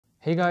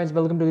Hey guys,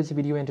 welcome to this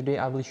video, and today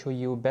I will show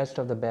you best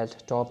of the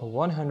best top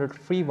 100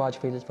 free watch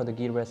faces for the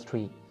Gear Vest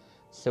 3.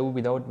 So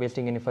without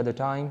wasting any further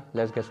time,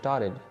 let's get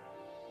started.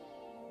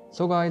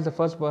 So guys, the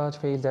first watch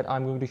face that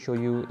I'm going to show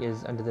you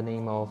is under the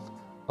name of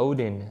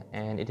Odin,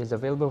 and it is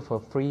available for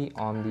free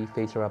on the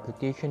FACER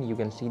application. You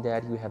can see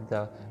that you have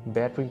the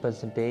battery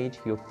percentage,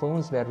 your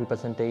phone's battery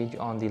percentage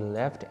on the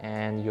left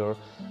and your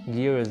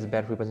gear's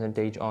battery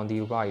percentage on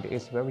the right.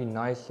 It's very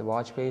nice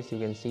watch face. You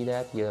can see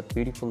that you have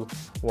beautiful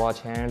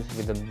watch hands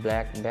with a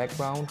black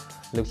background.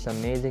 Looks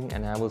amazing,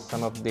 and I will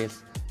sum up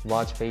this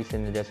watch face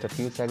in just a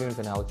few seconds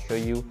and I'll show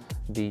you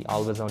the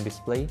always on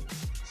display.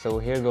 So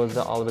here goes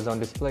the always on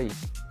display.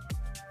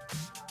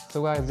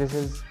 So guys, this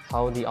is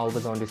how the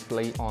always on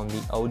display on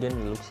the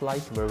Odin looks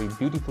like. Very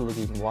beautiful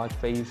looking watch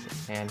face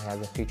and has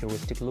a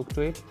futuristic look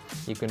to it.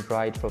 You can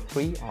try it for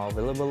free or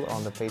available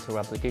on the FACER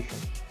application.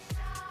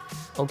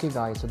 Okay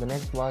guys, so the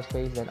next watch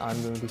face that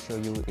I'm going to show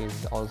you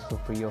is also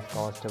free of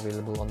cost,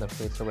 available on the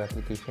FACER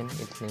application.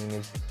 Its name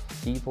is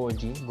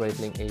T4G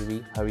Breitling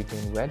AV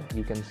Hurricane Red.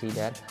 You can see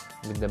that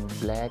with the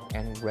black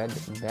and red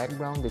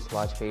background, this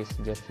watch face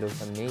just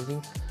looks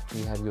amazing.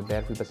 You have your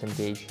battery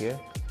percentage here.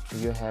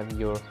 You have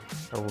your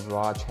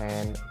watch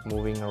hand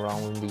moving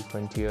around the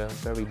frontier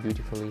very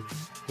beautifully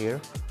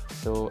here.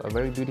 So a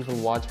very beautiful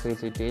watch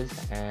face it is,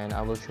 and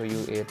I will show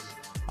you its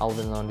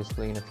always on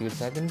display in a few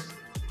seconds.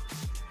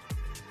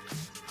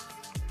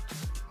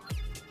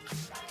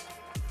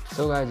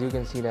 So guys, you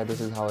can see that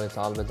this is how its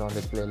always on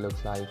display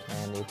looks like,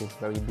 and it is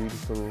very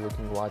beautiful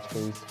looking watch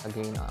face.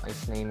 Again,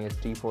 its name is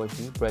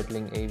T4G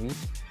Breitling AV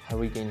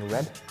Hurricane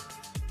Red.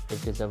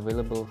 It is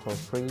available for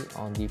free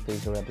on the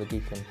FACER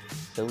application,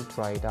 so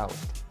try it out.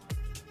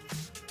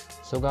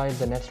 So guys,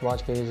 the next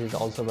watch face is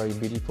also very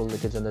beautiful.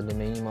 It is under the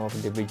name of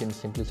Division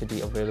Simplicity,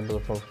 available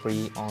for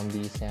free on the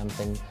the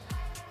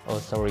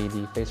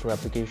FACER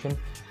application.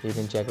 You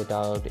can check it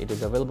out. It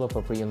is available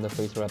for free on the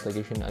FACER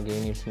application.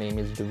 Again, its name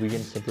is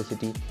Division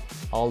Simplicity.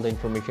 All the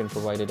information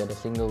provided at a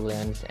single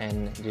glance,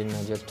 and in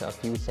just a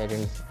few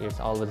seconds its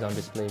always on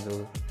display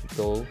will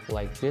go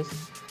like this.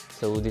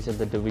 So this is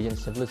the Division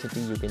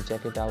Simplicity. You can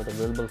check it out,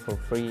 available for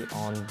free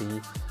on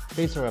the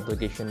FACER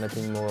application.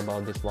 Nothing more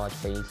about this watch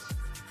face.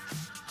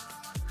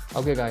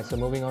 Okay guys, so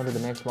moving on to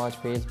the next watch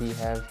face, we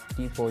have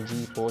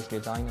T4G Force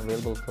Design,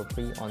 available for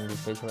free on the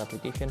FACER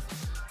application.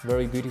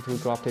 Very beautiful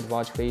crafted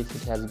watch face.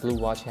 It has blue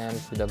watch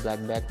hands with a black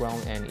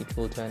background, and it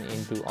will turn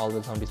into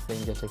always on display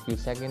in just a few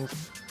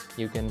seconds.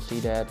 You can see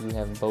that you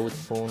have both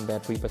phone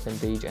battery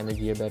percentage and the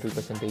gear battery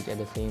percentage at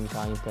the same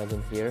time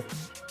present here,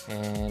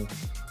 and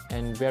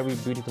very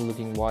beautiful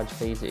looking watch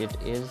face it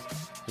is.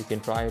 You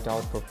can try it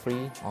out for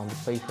free on the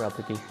FACER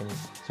application.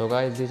 So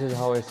guys, this is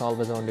how its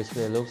always on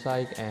display looks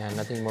like, and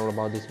nothing more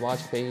about this watch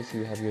face.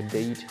 You have your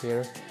date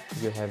here,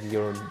 you have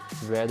your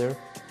weather,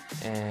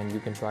 and you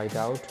can try it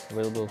out,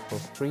 available for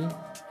free.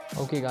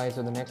 Okay guys,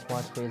 so the next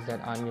watch face that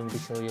I'm going to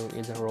show you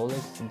is a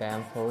Rolex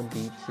Bamford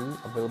Deep Sea,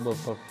 available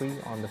for free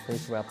on the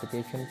FACER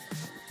application.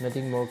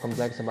 Nothing more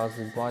complex about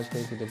this watch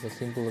face. It is a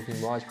simple looking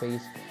watch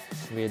face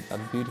with a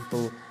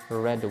beautiful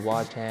red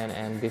watch hand,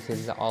 and this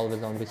is the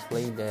always on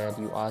display that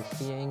you are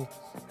seeing.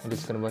 It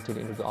is converted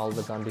into the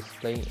always on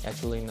display.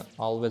 Actually, in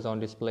always on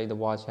display the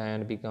watch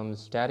hand becomes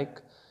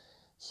static.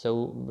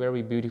 So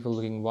very beautiful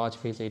looking watch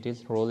face it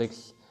is.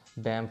 Rolex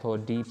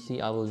Bamford Deep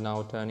Sea. I will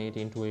now turn it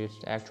into its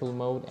actual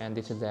mode, and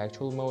this is the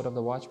actual mode of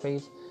the watch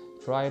face.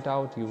 Try it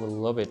out, you will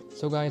love it.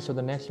 So guys, so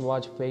the next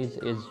watch face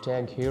is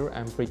Tag Heuer.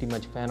 I'm pretty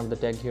much fan of the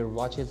Tag Heuer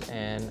watches,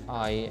 and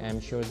I am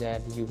sure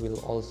that you will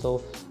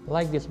also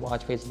like this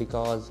watch face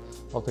because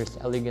of its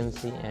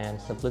elegancy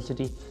and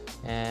simplicity.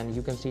 And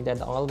you can see that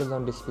the always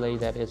on display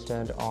that is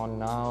turned on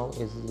now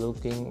is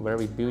looking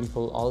very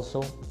beautiful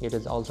also. It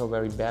is also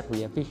very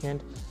battery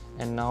efficient.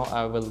 And now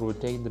I will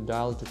rotate the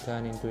dial to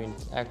turn into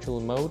its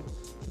actual mode.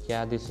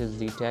 Yeah, this is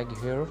the Tag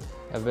Heuer,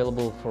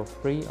 available for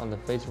free on the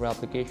FACER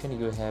application.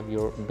 You have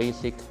your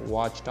basic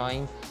watch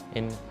time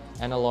in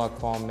analog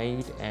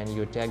format and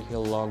your Tag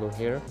Heuer logo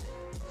here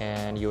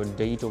and your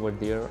date over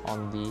there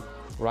on the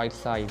right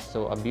side.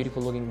 So a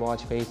beautiful looking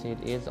watch face it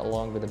is,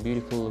 along with a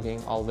beautiful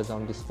looking always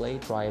on display.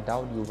 Try it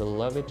out, you will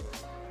love it.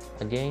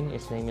 Again,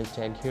 its name is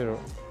Tag Heuer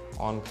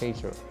on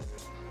FACER.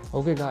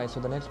 Okay guys, so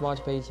the next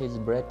watch face is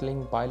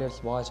Breitling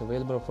Pilot's Watch,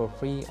 available for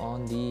free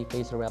on the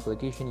FACER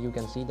application. You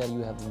can see that you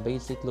have a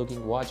basic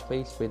looking watch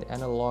face with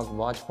analog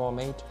watch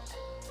format,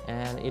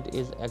 and it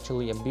is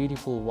actually a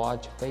beautiful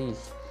watch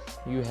face.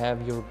 You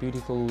have your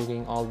beautiful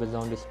looking always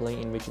on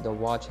display, in which the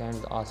watch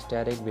hands are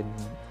static with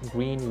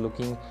green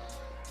looking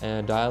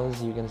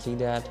dials. You can see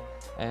that.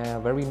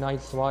 Very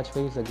nice watch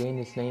face. Again,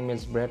 its name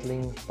is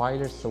Breitling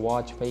Pilot's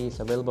Watch face,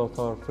 available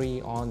for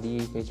free on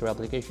the FACER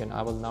application.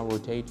 I will now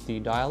rotate the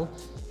dial,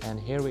 and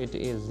here it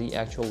is, the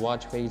actual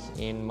watch face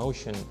in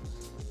motion.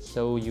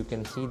 So you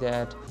can see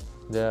that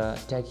the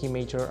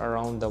tachymeter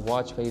around the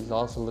watch face is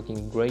also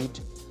looking great.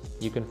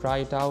 You can try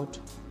it out.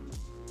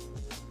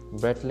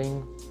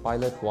 Breitling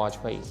Pilot watch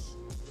face.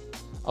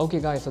 Okay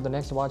guys, so the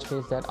next watch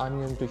face that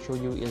I'm going to show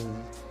you is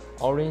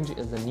Orange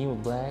is the New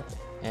Black.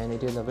 and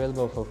it is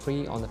available for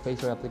free on the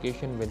FACER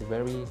application with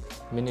very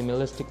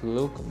minimalistic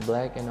look,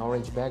 black and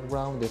orange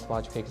background. This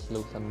watch face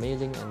looks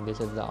amazing, and this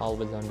is the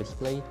always on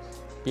display,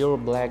 pure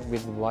black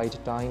with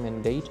white time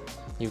and date.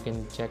 You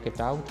can check it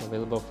out,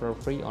 available for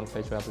free on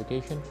FACER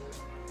application.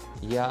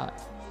 Yeah,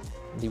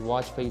 the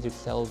watch face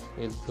itself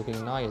is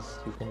looking nice.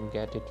 You can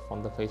get it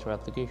from the FACER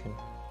application.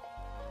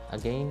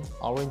 Again,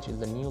 orange is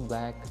the new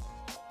black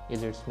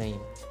is its name.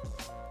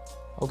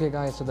 Okay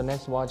guys, so the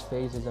next watch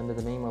face is under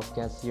the name of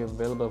Casio,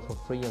 available for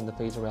free on the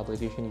FACER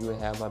application. You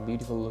have a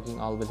beautiful looking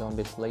always on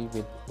display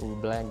with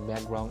black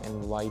background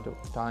and white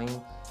time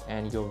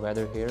and your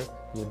weather here,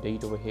 your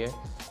date over here.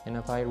 And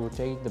if I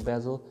rotate the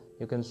bezel,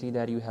 you can see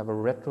that you have a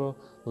retro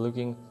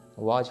looking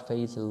watch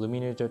face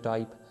illuminator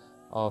type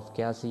of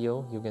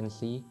Casio, you can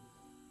see,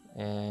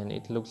 and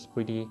it looks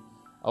pretty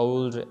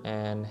old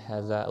and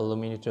has a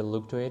illuminator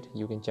look to it.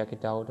 You can check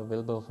it out,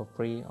 available for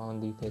free on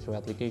the FACER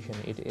application.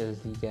 It is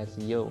the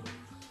Casio.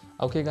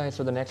 Okay guys,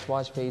 so the next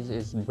watch face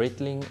is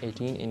Breitling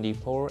 18 Indy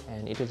 4,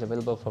 and it is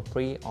available for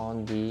free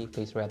on the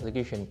FACER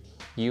application.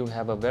 You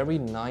have a very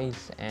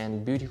nice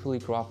and beautifully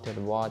crafted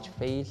watch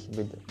face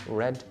with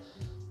red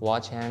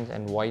watch hands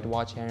and white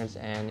watch hands,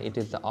 and it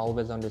is the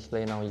always on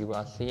display. Now you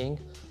are seeing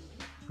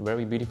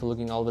very beautiful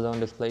looking always on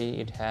display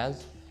it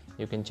has.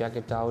 You can check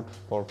it out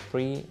for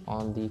free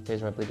on the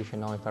FACER application.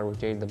 Now if I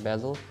rotate the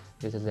bezel,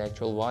 this is the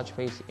actual watch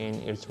face in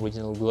its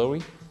original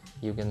glory.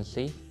 You can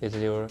see this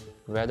is your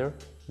weather,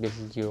 this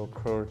is your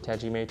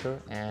tachymeter,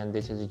 and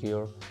this is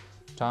your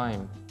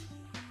time.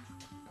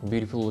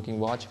 Beautiful looking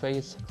watch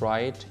face,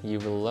 try it, you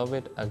will love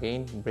it.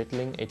 Again,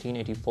 Breitling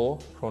 1884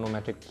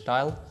 chronometric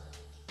style,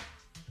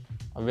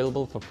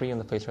 available for free on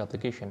the FACER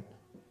application.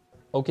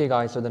 Okay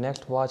guys, so the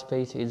next watch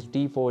face is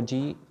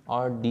T4G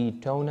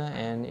RD Toner,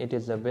 and it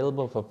is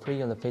available for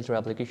free on the FACER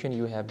application.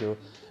 You have your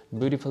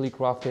beautifully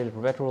crafted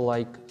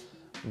retro-like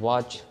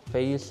watch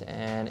face,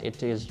 and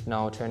it is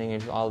now turning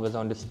into always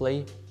on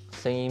display.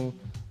 Same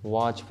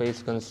watch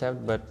face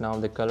concept, but now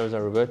the colors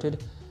are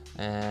reverted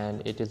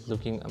and it is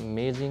looking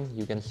amazing.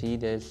 You can see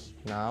this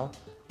now.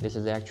 This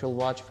is the actual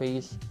watch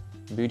face,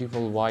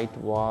 beautiful white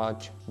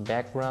watch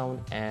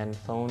background and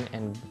phone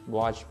and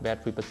watch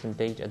battery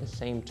percentage at the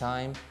same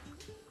time.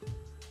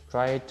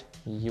 Try it,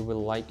 you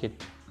will like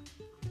it.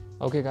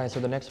 Okay guys, so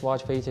the next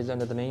watch face is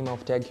under the name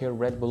of Tag Heuer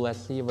Red Bull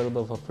SC,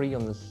 available for free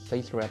on the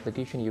FACER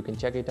application. You can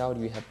check it out.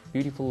 You have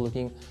beautiful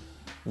looking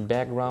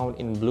background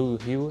in blue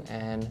hue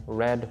and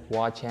red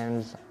watch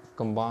hands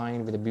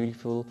combined with a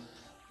beautiful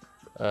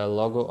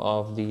logo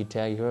of the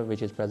Tag Heuer,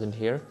 which is present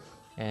here.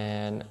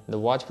 And the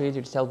watch face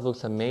itself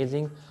looks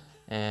amazing,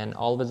 and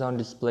always on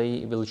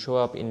display will show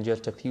up in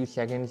just a few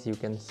seconds. You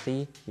can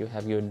see you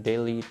have your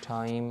daily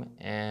time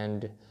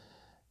and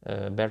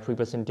battery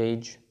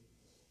percentage.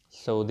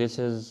 So this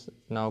is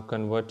now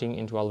converting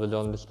into always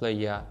on display.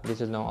 Yeah,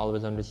 this is now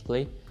always on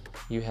display.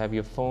 You have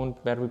your phone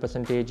battery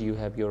percentage, you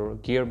have your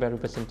gear battery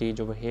percentage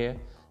over here.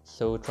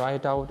 So try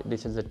it out.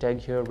 This is the Tag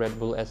Heuer Red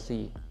Bull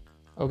SC.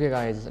 Okay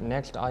guys,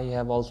 next I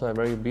have also a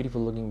very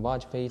beautiful looking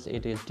watch face.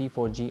 It is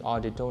T4G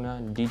R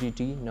Daytona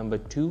DGT number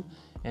 2,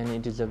 and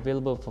it is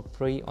available for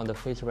free on the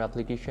FACER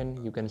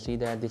application. You can see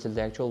that this is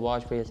the actual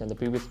watch face and the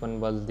previous one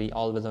was the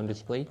always on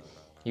display.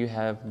 You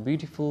have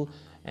beautiful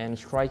and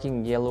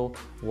striking yellow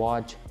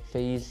watch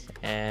face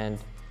and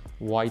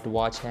white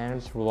watch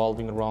hands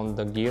revolving around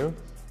the gear,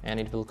 and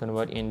it will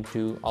convert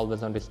into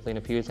always on display in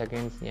a few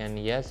seconds. And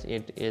yes,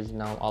 it is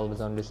now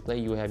always on display.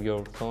 You have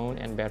your phone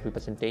and battery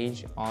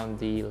percentage on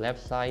the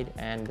left side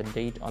and the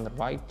date on the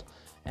right,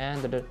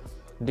 and the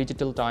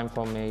digital time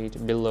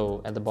format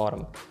below at the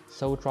bottom.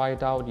 So try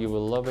it out, you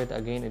will love it.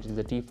 Again, it is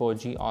the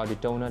T4G R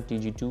Daytona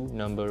TG2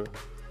 number.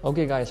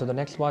 Okay guys, so the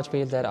next watch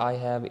face that I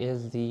have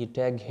is the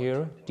Tag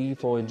Heuer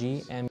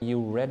T4G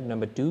MU Red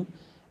number 2,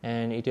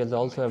 and it is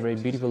also a very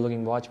beautiful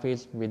looking watch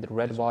face with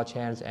red watch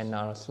hands and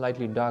a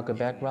slightly darker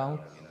background.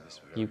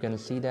 You can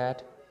see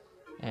that.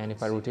 And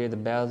if I rotate the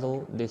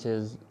bezel, this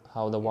is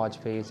how the watch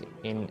face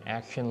in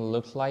action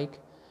looks like.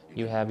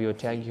 You have your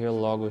Tag Heuer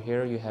logo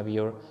here, you have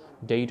your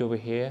date over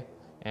here,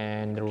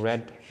 and the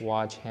red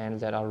watch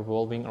hands that are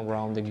revolving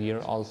around the gear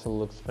also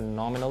looks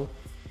phenomenal.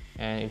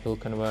 And it will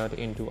convert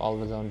into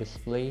always on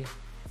display.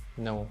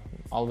 No,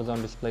 always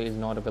on display is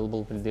not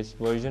available with this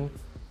version,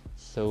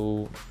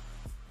 so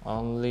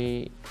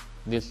only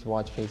this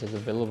watch face is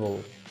available.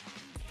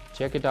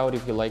 Check it out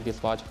if you like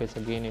this watch face.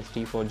 Again, it's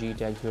T4G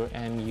Tag Heuer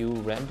MU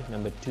Red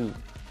number 2.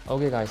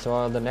 Okay guys,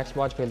 so the next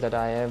watch face that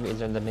I have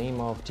is in the name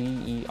of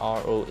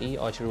TEROE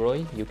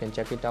Ocheroi. You can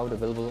check it out,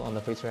 available on the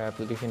FACER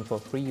application for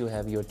free. You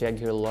have your Tag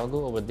Heuer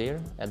logo over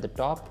there at the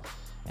top,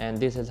 and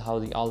this is how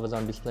the always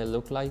on display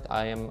look like.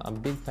 I am a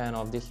big fan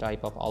of this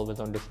type of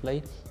always on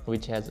display,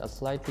 which has a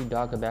slightly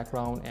darker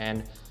background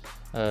and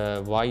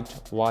white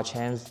watch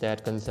hands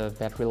that conserve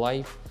battery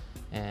life.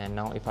 And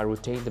now if I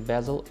rotate the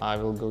bezel, I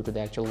will go to the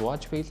actual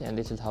watch face, and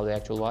this is how the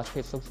actual watch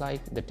face looks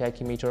like. The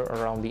tachymeter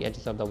around the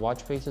edges of the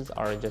watch faces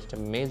are just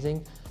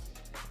amazing,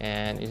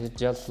 and it is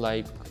just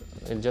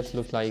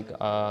looks like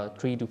a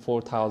 $3,000 to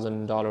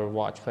 $4,000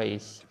 watch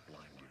face.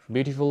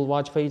 Beautiful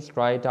watch face,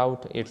 try it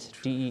out. It's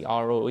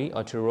TEROE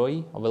or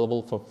Teroi,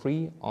 available for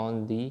free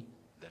on the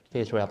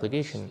FACER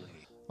application.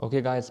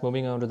 Okay guys,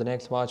 moving on to the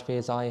next watch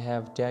face, I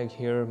have tagged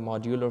here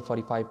modular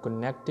 45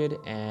 connected,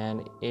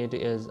 and it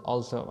is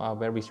also a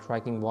very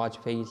striking watch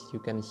face. You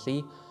can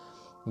see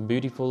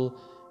beautiful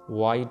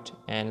white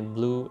and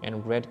blue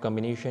and red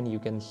combination, you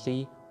can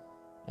see,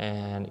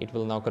 and it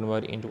will now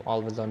convert into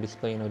always on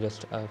display in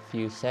just a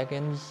few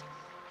seconds.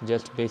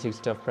 Just basic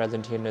stuff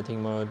present here,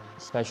 nothing more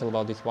special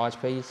about this watch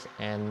face.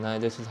 And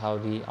this is how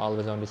the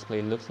always on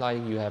display looks like.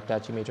 You have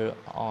tachymeter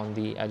on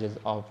the edges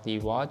of the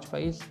watch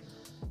face.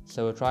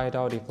 So try it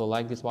out if you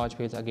like this watch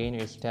face. Again,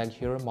 it's tagged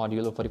here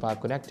modulo 45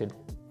 connected.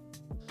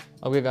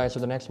 Okay guys, so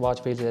the next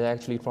watch face is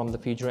actually from the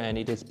FACER, and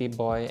it is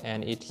Pip-Boy,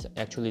 and it's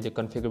actually the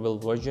configurable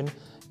version.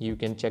 You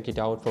can check it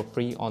out for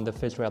free on the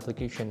FACER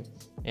application,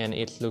 and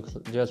it looks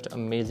just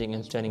amazing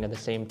and stunning at the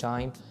same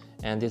time.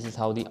 And this is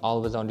how the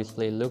always on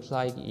display looks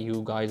like.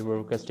 You guys were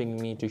requesting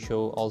me to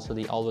show also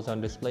the always on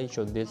display,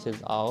 so this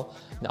is how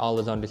the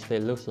always on display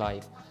looks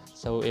like.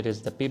 So it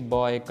is the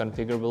Pip-Boy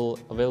configurable,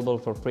 available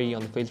for free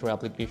on the FACER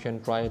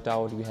application. Try it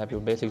out. You have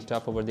your basic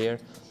stuff over there.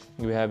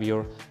 You have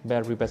your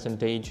battery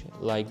percentage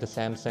like the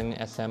Samsung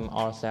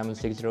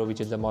SMR760,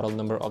 which is the model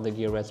number of the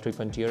Gear S3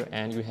 Frontier,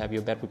 and you have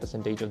your battery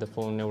percentage of the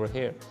phone over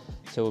here.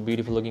 So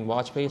beautiful looking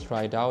watch face,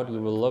 try it out,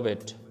 you will love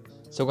it.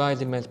 So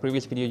guys, in my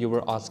previous video you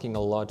were asking a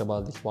lot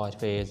about this watch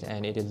face,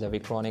 and it is the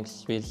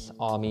Victronics Swiss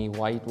Army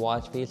white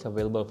watch face,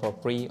 available for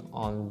free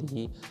on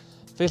the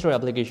FACER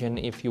application.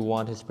 If you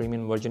want his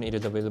premium version, it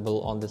is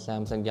available on the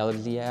Samsung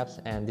Galaxy apps,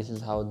 and this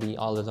is how the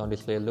always on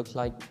display looks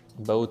like.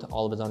 Both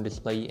always on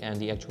display and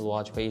the actual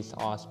watch face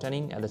are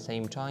stunning at the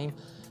same time.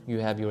 You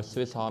have your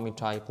Swiss Army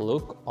type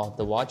look of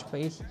the watch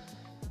face,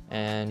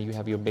 and you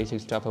have your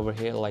basic stuff over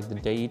here like the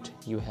date,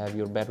 you have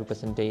your battery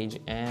percentage,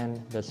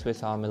 and the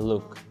Swiss Army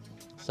look.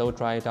 So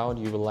try it out,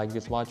 you will like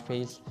this watch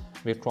face.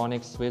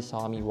 Victronics Swiss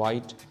Army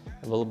white,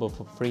 available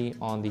for free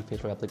on the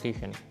FACER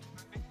application.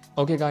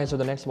 Okay guys, so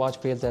the next watch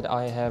face that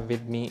I have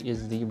with me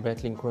is the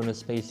Breitling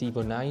Chronospace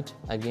Evo Night.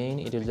 Again,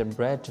 it is the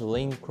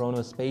Breitling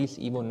Chronospace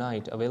Evo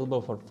Night,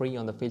 available for free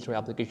on the FACER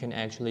application.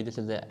 Actually, this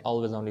is the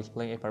always on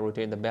display if I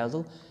rotate the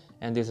bezel,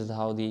 and this is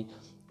how the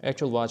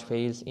actual watch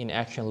face in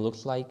action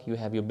looks like. You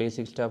have your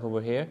basic stuff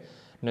over here,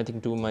 nothing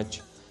too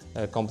much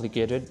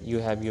complicated. You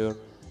have your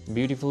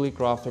beautifully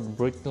crafted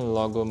Breitling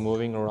logo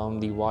moving around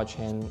the watch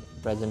hand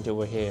present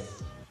over here.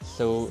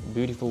 So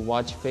beautiful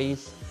watch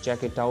face,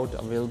 check it out,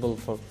 available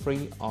for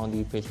free on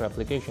the FACER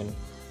application.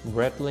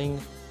 Breitling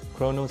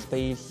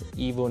Chronospace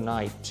Evo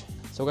Night.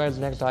 So guys,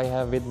 next I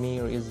have with me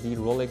is the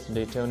Rolex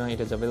Daytona.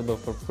 It is available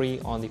for free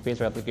on the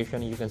FACER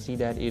application. You can see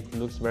that it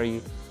looks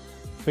very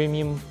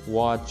premium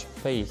watch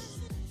face,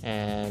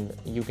 and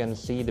you can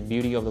see the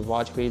beauty of the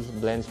watch face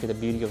blends with the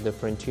beauty of the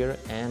Frontier,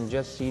 and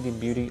just see the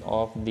beauty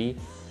of the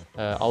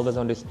always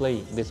on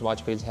display this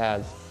watch face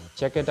has.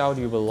 Check it out,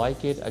 you will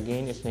like it.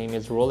 Again, its name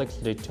is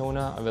Rolex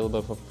Daytona,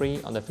 available for free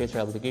on the FACER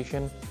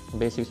application.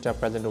 Basic stuff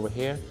present over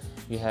here.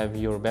 You have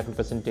your battery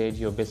percentage,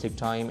 your basic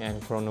time,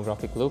 and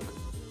chronographic look.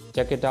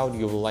 Check it out,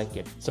 you will like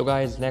it. So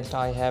guys, next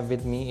I have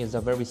with me is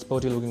a very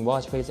sporty looking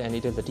watch face, and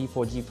it is the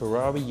T4G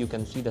Ferrari. You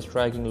can see the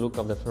striking look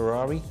of the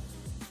Ferrari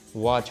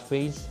watch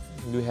face.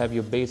 You have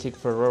your basic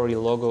Ferrari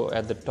logo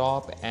at the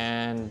top,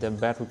 and the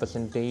battery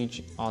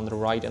percentage on the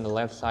right and the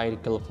left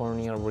side,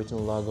 California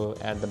original logo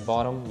at the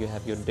bottom. You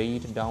have your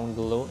date down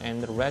below,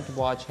 and the red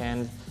watch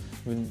hand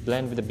will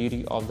blend with the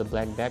beauty of the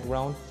black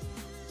background.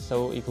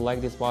 So if you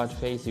like this watch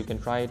face, you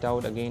can try it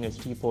out. Again, it's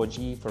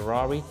T4G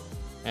Ferrari,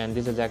 and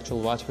this is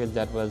actual watch face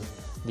that was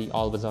the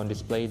always on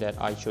display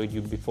that I showed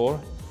you before.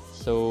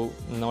 So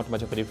not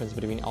much of a difference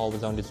between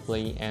always on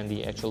display and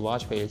the actual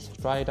watch face.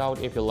 Try it out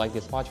if you like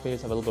this watch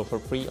face, available for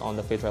free on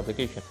the FACER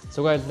application.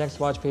 So guys, next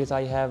watch face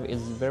I have is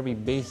very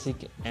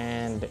basic,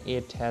 and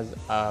it has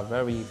a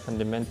very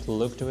fundamental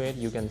look to it.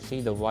 You can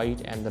see the white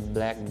and the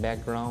black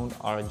background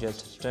are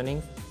just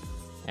stunning,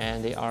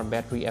 and they are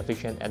battery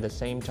efficient at the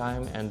same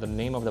time. And the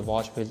name of the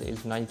watch face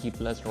is Nike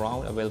Plus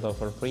Round, available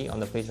for free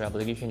on the FACER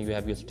application. You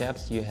have your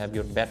steps, you have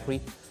your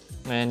battery,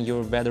 and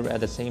your weather at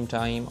the same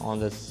time on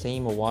the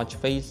same watch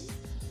face.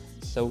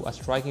 So a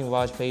striking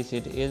watch face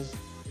it is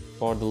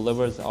for the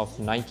lovers of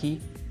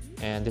Nike,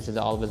 and this is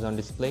always on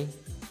display.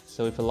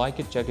 So if you like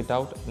it, check it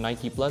out,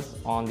 Nike Plus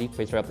on the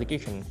FACER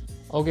application.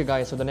 Okay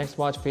guys, so the next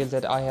watch face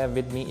that I have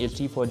with me is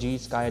T4G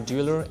Sky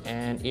Jeweler,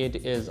 and it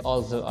is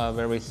also a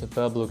very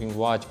superb looking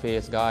watch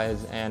face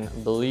guys, and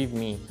believe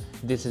me,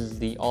 this is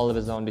the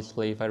always on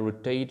display. If I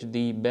rotate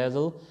the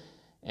bezel,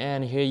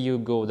 and here you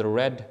go, the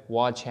red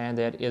watch hand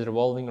that is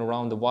revolving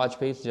around the watch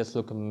face just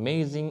look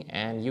amazing,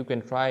 and you can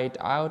try it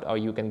out or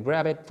you can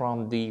grab it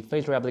from the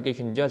FACER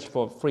application just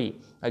for free.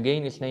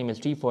 Again, its name is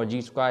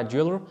T4G Sky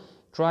Jeweler.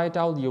 Try it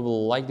out, you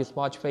will like this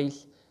watch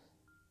face.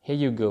 Here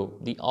you go,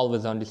 the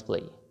always on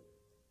display.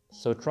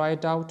 So try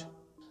it out.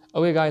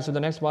 Okay guys, so the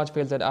next watch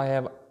face that I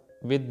have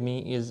with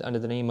me is under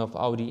the name of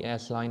Audi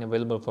S line,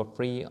 available for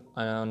free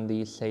on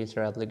the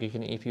FACER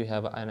application. If you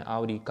have an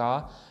Audi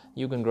car,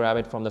 you can grab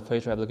it from the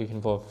FACER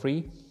application for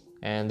free.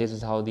 And this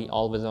is how the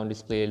always on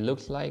display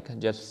looks like.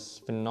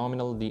 Just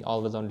phenomenal the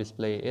always on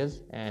display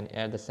is, and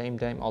at the same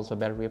time also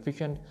battery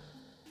efficient.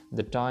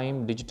 The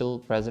time digital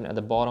present at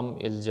the bottom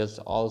is just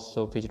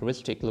also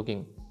futuristic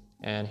looking.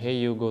 And here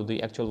you go,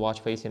 the actual watch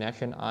face in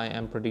action. I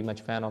am pretty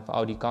much fan of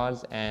Audi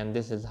cars, and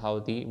this is how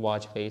the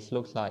watch face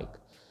looks like.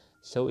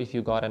 So if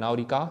you got an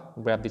Audi car,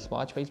 grab this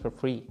watch face for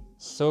free.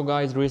 So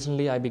guys,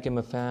 recently I became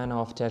a fan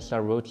of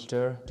Tesla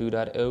Roadster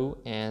 2.0,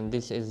 and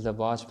this is the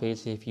watch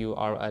face. If you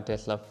are a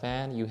Tesla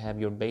fan, you have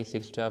your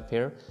basic stuff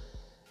here.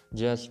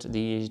 Just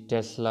the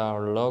Tesla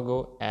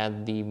logo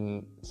at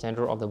the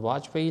center of the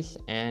watch face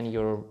and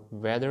your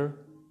weather.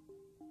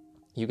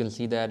 You can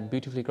see that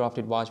beautifully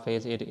crafted watch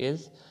face it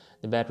is.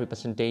 The battery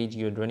percentage,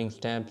 your running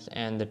stamps,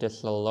 and the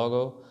Tesla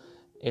logo.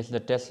 It's the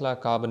Tesla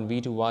Carbon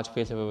V2 watch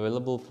face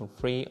available for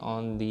free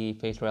on the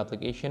FACER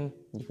application.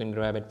 You can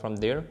grab it from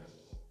there.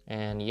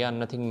 And yeah,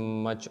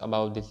 nothing much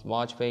about this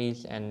watch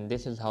face, and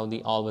this is how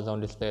the always on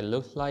display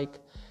looks like.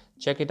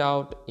 Check it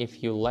out.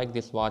 If you like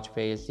this watch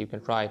face, you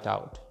can try it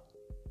out.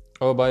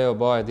 Oh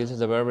boy, this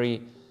is a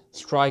very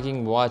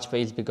striking watch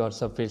face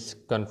because of its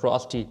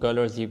contrasty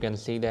colors. You can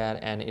see that,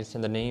 and it's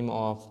in the name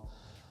of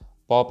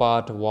pop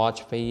art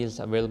watch face,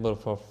 available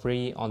for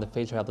free on the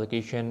FACER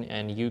application.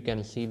 And you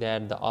can see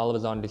that the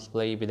always on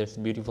display with its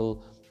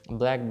beautiful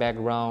black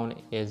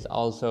background is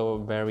also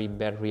very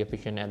battery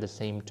efficient. At the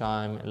same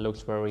time, it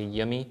looks very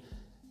yummy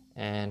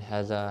and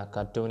has a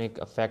cartoonic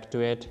effect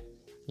to it,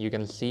 you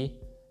can see.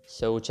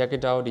 So check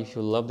it out. If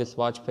you love this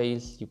watch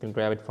face, you can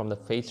grab it from the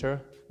FACER.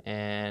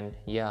 And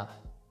yeah,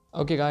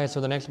 okay guys, so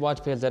the next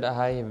watch face that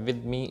I have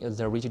with me is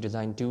the Richie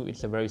Design 2.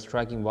 It's a very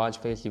striking watch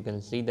face. You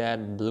can see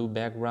that blue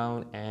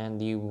background and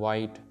the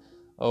white.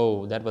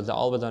 Oh, that was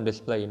always on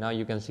display. Now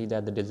you can see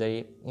that the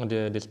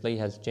display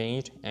has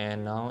changed,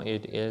 and now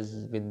it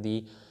is with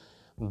the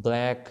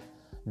black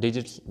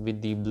digits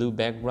with the blue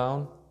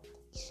background.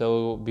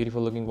 So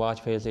beautiful looking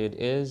watch face it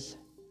is.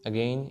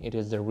 Again, it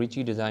is the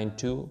Richie Design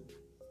 2,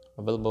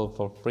 available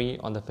for free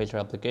on the FACER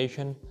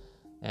application.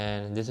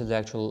 And this is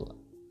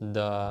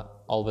the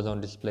always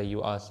on display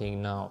you are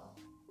seeing now.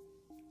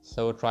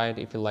 So try it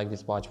if you like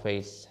this watch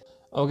face.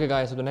 Okay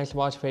guys, so the next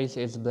watch face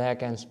is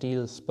Black and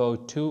Steel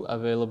Sport 2,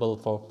 available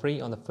for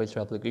free on the FACER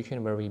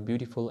application. Very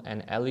beautiful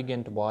and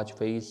elegant watch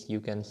face you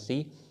can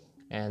see,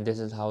 and this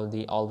is how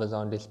the always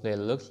on display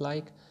looks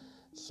like.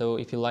 So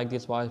if you like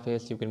this watch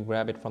face, you can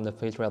grab it from the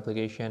FACER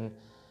application.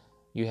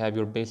 You have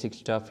your basic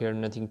stuff here,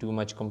 nothing too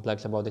much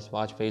complex about this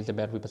watch face. The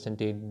battery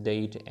percentage,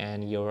 date,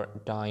 and your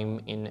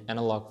time in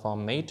analog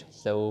format.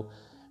 So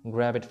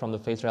grab it from the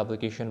FACER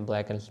application,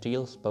 Black and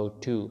Steel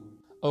Sport 2.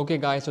 Okay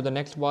guys, so the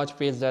next watch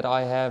face that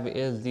I have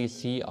is the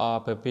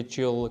CR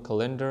Perpetual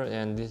Calendar,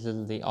 and this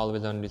is the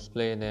always on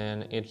display.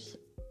 Then it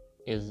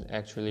is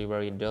actually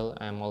very dull.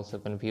 I'm also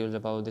confused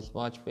about this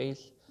watch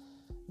face,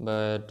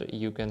 but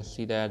you can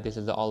see that this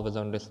is the always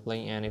on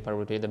display. And if I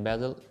rotate the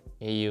bezel,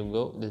 here you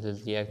go, this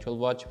is the actual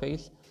watch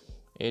face.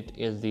 It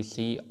is the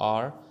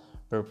CR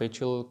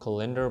Perpetual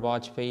Calendar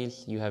watch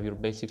face. You have your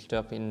basic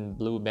stuff in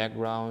blue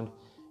background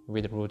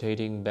with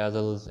rotating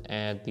bezels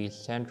at the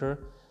center.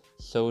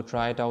 So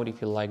try it out if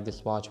you like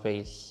this watch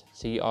face.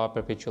 CR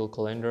Perpetual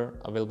Calendar,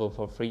 available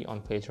for free on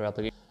FACER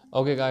application.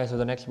 Okay guys, so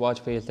the next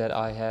watch face that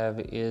I have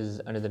is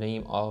under the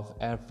name of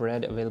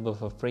F-Red, available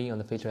for free on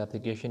the FACER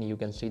application. You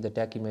can see the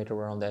tachymeter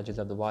around the edges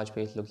of the watch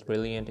face, looks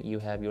brilliant. You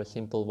have your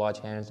simple watch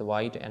hands,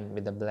 white and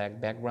with a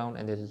black background,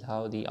 and this is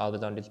how the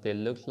always on display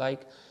looks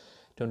like.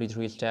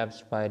 23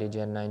 steps, Friday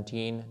Gen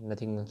 19,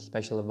 nothing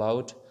special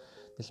about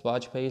this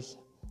watch face.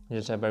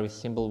 Just a very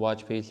simple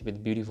watch face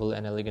with beautiful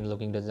and elegant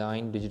looking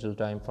design, digital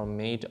time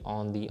format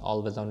on the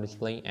always on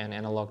display, and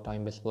analog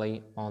time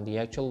display on the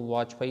actual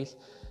watch face.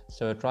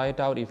 So try it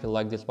out if you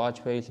like this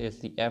watch face. It's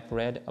the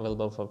F-Red,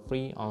 available for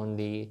free on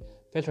the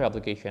FACER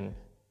application.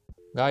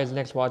 Guys,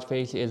 next watch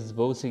face is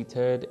Bossy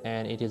Third,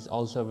 and it is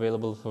also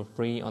available for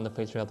free on the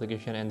FACER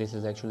application. And this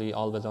is actually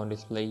always on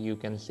display. You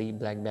can see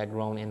black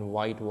background and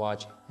white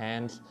watch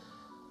hands,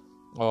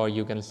 or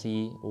you can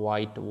see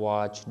white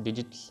watch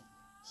digits.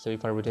 So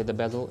if I rotate the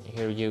bezel,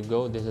 here you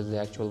go, this is the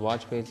actual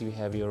watch face. You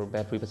have your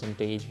battery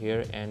percentage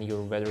here and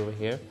your weather over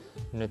here.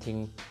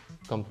 Nothing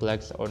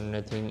complex or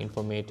nothing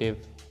informative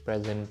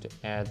present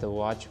at the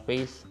watch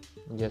face,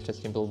 just a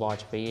simple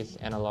watch face,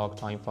 analog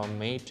time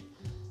format.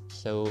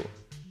 So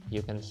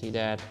you can see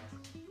that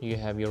you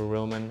have your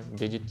Roman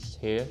digits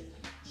here.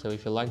 So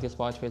if you like this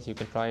watch face, you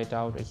can try it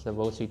out. It's the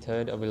Bossy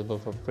Third, available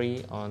for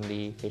free on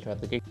the FACER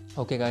application.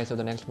 Okay guys, so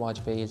the next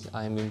watch face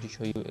I am going to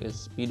show you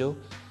is Speedo,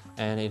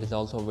 and it is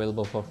also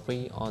available for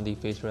free on the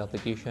FACER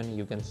application.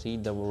 You can see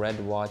the red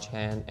watch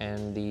hand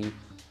and the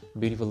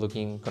beautiful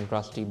looking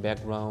contrasty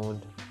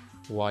background,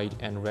 white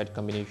and red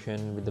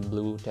combination with the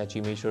blue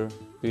tachymeter.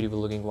 Beautiful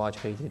looking watch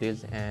face it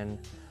is, and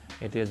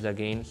it is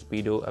again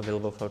Speedo,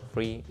 available for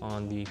free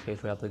on the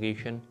FACER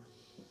application.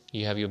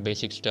 You have your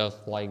basic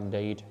stuff like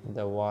date,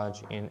 the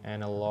watch in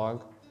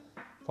analog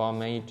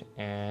format,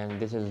 and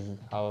this is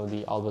how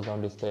the always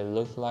on display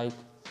looks like.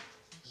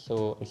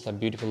 So it's a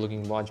beautiful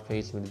looking watch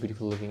face with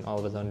beautiful looking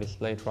always on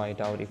display. Try it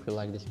out if you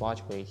like this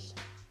watch face.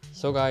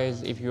 So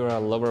guys, if you're a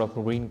lover of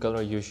green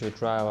color, you should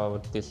try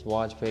out this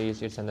watch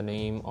face. It's in the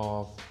name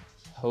of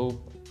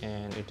Hope,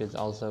 and it is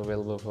also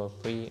available for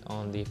free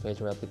on the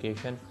FACER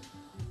application.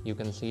 You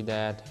can see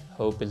that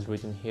Hope is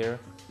written here.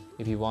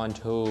 If you want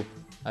Hope,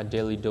 a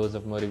daily dose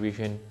of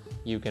motivation,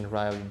 you can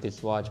try out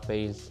this watch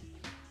face.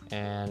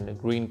 And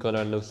green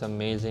color looks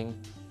amazing,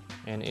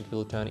 and it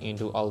will turn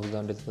into always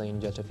on display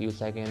in just a few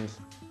seconds.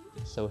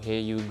 So here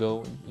you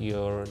go,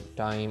 your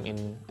time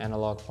in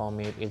analog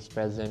format is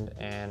present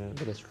and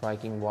with a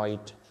striking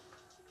white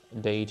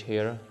date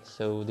here.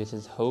 So this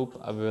is Hope,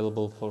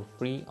 available for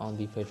free on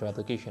the FACER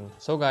application.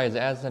 So guys,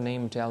 as the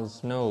name tells,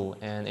 Snow,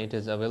 and it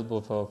is available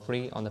for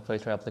free on the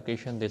FACER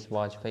application. This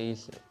watch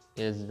face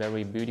is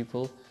very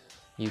beautiful.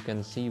 You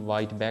can see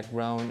white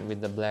background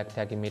with the black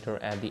tachymeter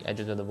at the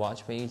edges of the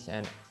watch face,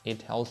 and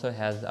it also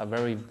has a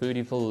very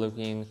beautiful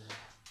looking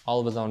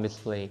always on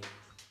display.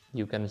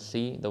 You can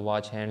see the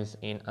watch hands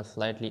in a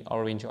slightly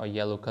orange or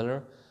yellow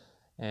color,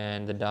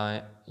 and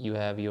you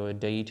have your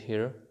date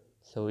here.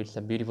 So it's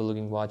a beautiful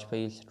looking watch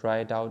face. Try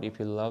it out if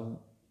you love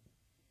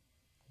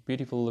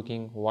beautiful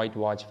looking white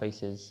watch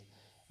faces.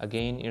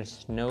 Again,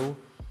 it's Snow,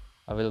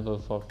 available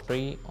for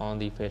free on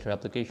the FACER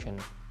application.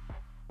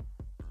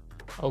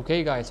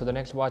 Okay guys, so the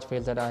next watch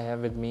face that I have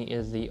with me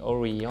is the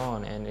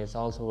Orion, and it's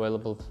also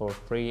available for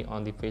free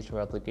on the FACER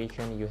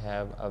application. You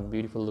have a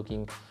beautiful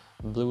looking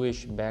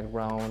bluish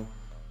background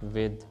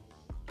with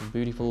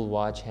beautiful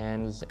watch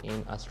hands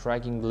in a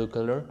striking blue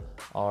color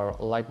or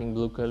lightning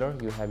blue color.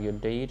 You have your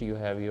date, you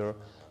have your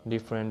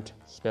different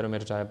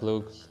speedometer type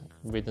looks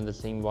within the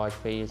same watch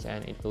face,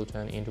 and it will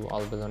turn into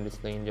always on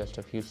display in just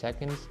a few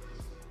seconds.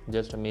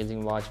 Just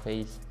amazing watch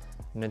face,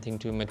 nothing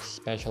too much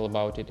special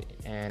about it,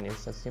 and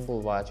it's a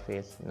simple watch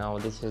face. Now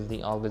this is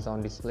the always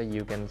on display.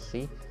 You can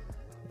see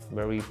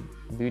very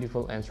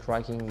beautiful and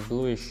striking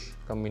bluish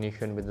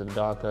combination with the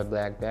darker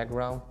black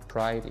background.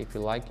 Try it if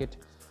you like it.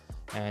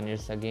 And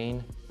it's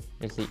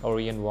the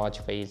Orion watch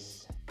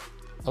face.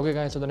 Okay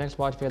guys, so the next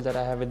watch face that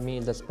I have with me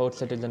is the Sport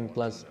Citizen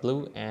Plus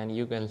Blue, and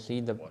you can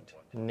see the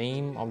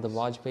name of the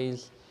watch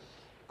face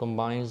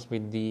combines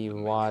with the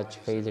watch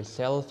face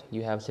itself.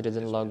 You have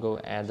Citizen logo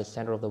at the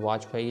center of the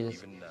watch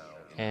face,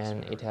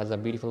 and it has a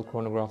beautiful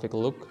chronographic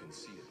look.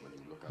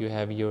 You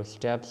have your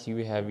steps,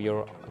 you have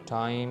your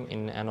time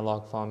in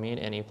analog format,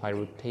 and if I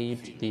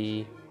rotate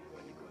the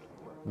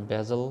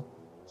bezel,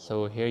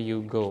 so here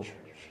you go.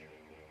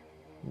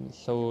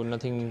 So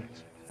nothing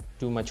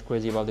too much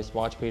crazy about this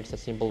watch face. It's a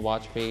simple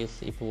watch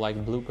face. If you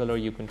like blue color,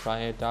 you can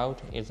try it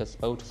out. It's a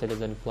Sport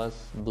Citizen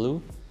Plus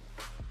Blue,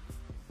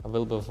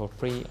 available for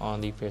free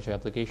on the FACER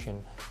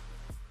application.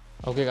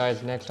 Okay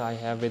guys, next I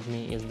have with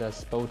me is the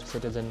Sport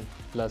Citizen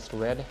Plus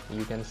Red.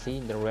 You can see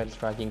the red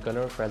striking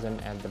color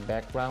present at the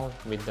background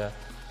with the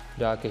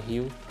darker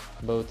hue.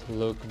 Both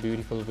look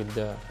beautiful with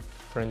the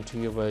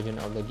Frontier version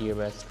of the Gear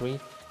S3.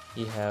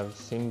 You have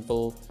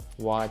simple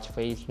watch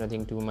face,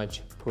 nothing too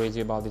much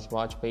crazy about this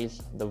watch face.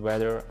 The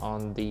weather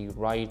on the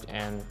right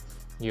and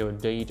your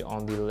date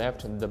on the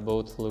left, they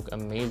both look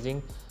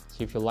amazing.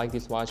 So if you like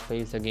this watch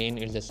face, again,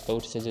 it's the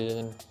Sport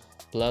Citizen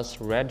Plus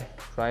Red.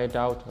 Try it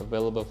out,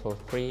 available for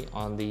free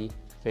on the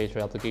FACER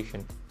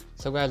application.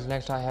 So guys,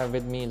 next I have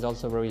with me is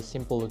also a very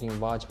simple looking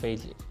watch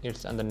face.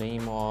 It's under the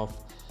name of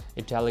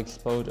Italic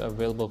Sport,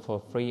 available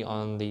for free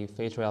on the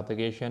FACER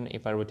application.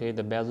 If I rotate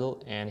the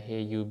bezel, and here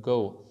you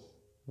go.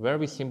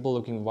 Very simple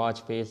looking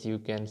watch face. You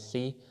can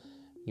see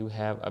you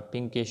have a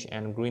pinkish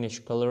and greenish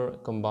color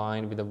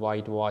combined with the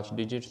white watch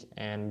digits,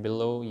 and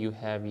below you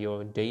have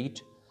your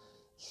date.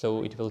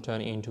 So it will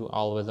turn into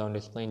always on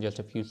display in just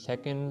a few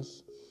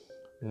seconds.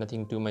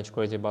 Nothing too much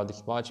crazy about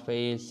this watch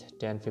face.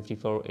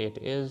 10:54 it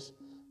is.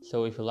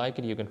 So if you like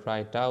it, you can try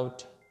it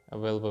out,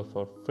 available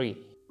for free.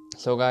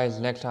 So guys,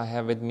 next I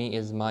have with me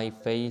is my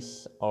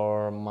face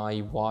or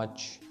my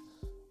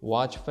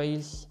watch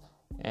face,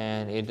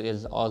 and it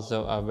is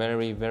also a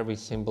very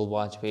simple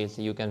watch face.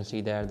 You can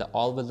see that the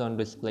always on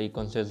display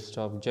consists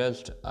of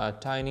just a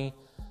tiny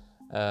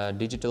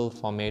digital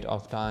format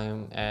of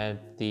time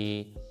at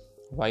the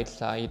right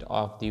side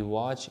of the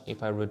watch.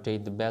 If I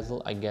rotate the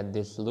bezel, I get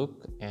this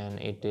look, and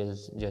it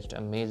is just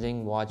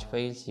amazing watch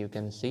face. You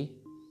can see,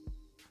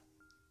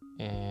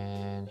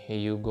 and here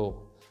you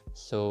go.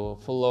 So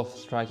full of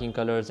striking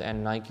colors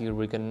and Nike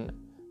written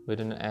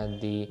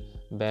at the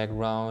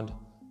background,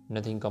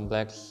 nothing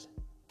complex.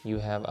 You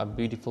have a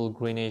beautiful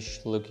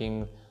greenish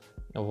looking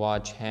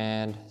watch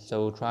hand.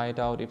 So try it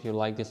out if you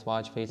like this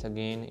watch face.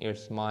 Again,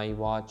 it's my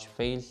watch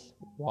face.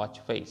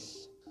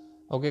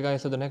 Okay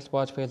guys, so the next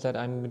watch face that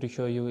I'm going to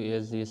show you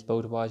is the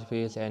Sport watch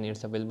face, and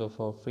it's available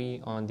for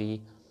free on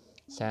the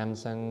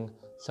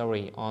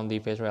on the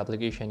FACER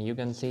application. You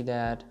can see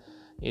that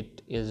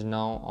it is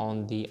now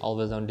on the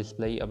always on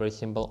display, a very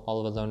simple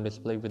always on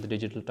display with the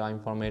digital time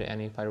format.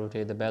 And if I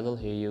rotate the bezel,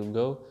 here you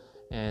go,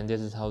 and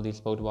this is how the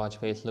Sport watch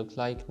face looks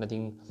like.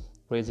 Nothing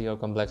crazy or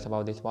complex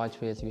about this watch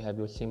face. You have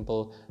your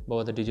simple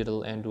both the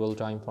digital and dual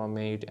time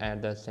format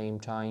at the same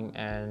time,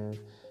 and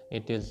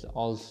it is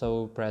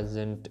also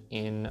present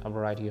in a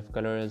variety of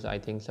colors, I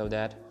think so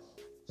that.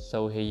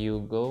 So here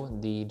you go,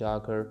 the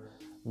darker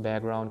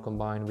background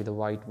combined with the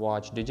white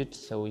watch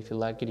digits. So if you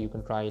like it, you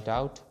can try it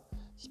out.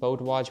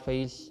 Sport watch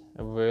face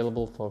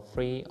available for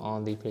free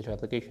on the FACER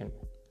application.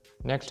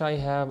 Next I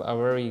have a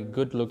very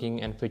good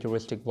looking and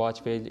futuristic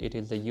watch face. It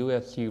is the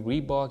UFC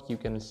Reebok. You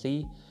can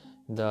see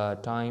the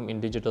time in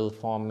digital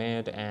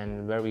format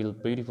and very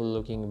beautiful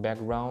looking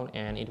background,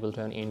 and it will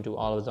turn into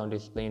always on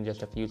display in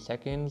just a few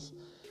seconds.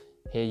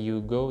 Here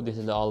you go, this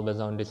is the always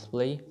on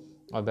display,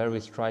 a very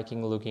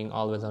striking looking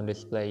always on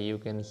display you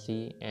can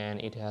see,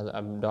 and it has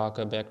a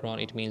darker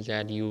background. It means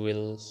that you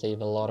will save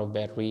a lot of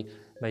battery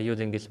by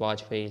using this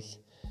watch face.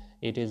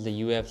 It is the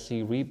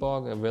UFC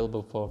Reebok,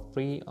 available for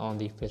free on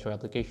the FACER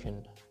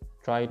application.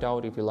 Try it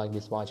out if you like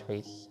this watch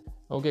face.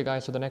 Okay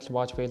guys, so the next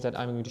watch face that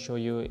I'm going to show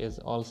you is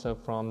also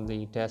from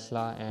the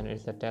Tesla, and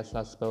it's the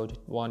Tesla Sport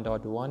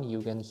 1.1.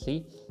 You can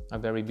see a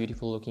very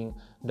beautiful looking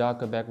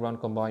darker background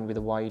combined with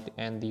the white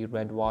and the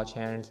red watch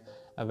hands.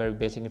 A very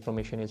basic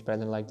information is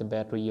present like the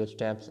battery, your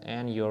steps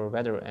and your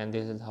weather, and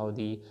this is how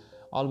the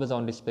always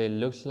on display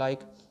looks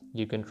like.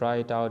 You can try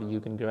it out,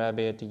 you can grab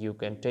it, you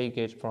can take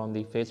it from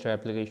the FACER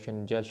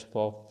application just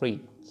for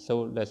free.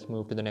 So let's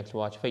move to the next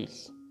watch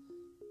face,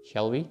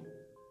 shall we?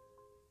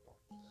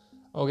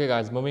 Okay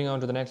guys, moving on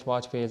to the next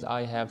watch face,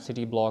 I have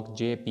City Block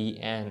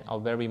JPN, a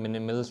very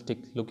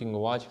minimalistic looking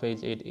watch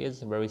face. It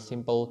is very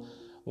simple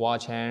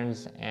watch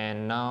hands,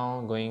 and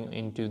now going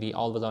into the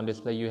always on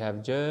display, you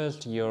have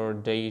just your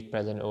date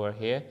present over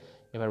here.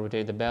 If I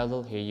rotate the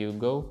bezel, here you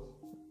go,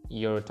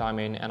 your time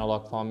in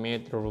analog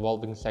format, the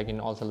revolving second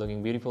also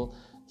looking beautiful.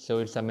 So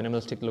it's a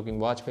minimalistic looking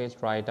watch face.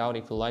 Try it out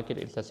if you like it.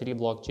 It's a City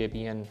Block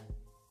JPN.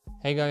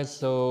 Hey guys,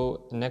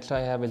 so next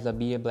I have is a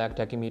BA black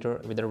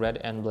tachymeter with the red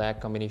and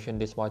black combination.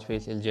 This watch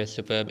face is just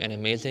superb and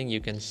amazing. You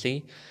can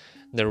see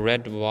the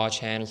red watch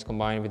hands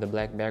combined with the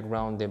black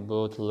background, they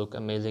both look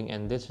amazing,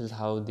 and this is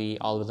how the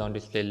always on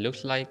display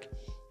looks like.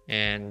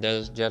 And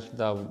there's just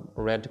the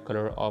red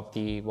color of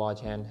the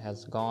watch hand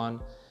has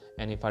gone,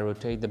 and if I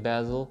rotate the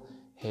bezel,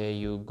 here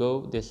you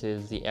go, this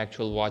is the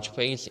actual watch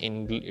face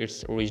in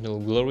its original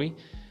glory.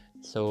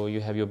 So you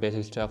have your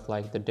basic stuff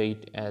like the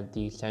date at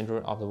the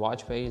center of the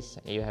watch face,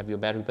 you have your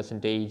battery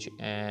percentage,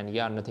 and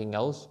yeah, nothing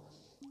else.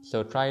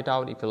 So try it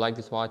out if you like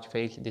this watch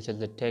face. This is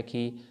the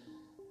Techie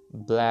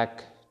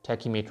black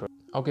tachymeter.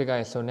 Okay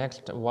guys, so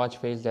next watch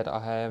face that I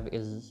have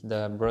is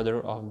the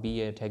brother of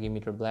BA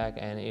tachymeter black,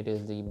 and it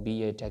is the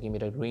BA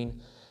tachymeter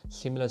green.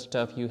 Similar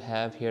stuff you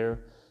have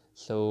here.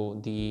 So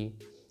the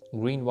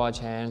green watch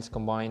hands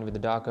combined with the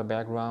darker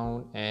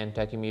background and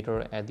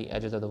tachymeter at the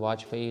edges of the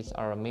watch face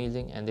are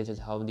amazing, and this is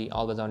how the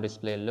always on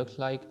display looks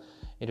like.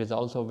 It is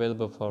also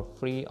available for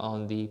free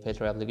on the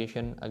FACER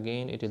application.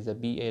 Again, it is the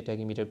BA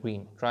tachymeter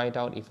green. Try it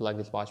out if you like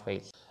this watch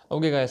face.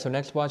 Okay guys, so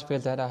next watch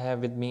face that I have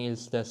with me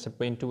is the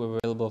Sprint 2,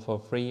 available for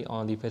free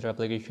on the FACER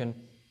application.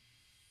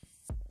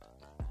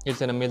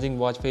 It's an amazing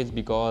watch face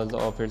because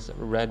of its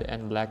red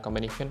and black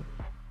combination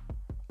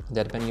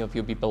that many of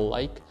you people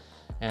like,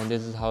 and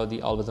this is how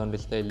the always on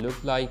display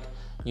look like.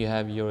 You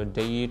have your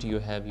date, you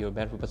have your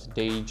battery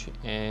percentage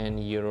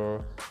and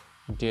your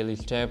daily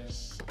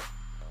steps.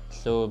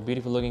 So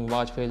beautiful looking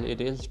watch face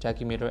it is,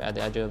 tachymeter at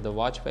the edge of the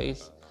watch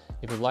face.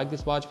 If you like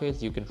this watch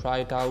face, you can try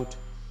it out.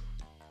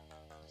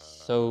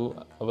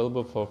 So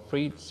available for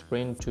free,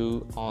 Sprint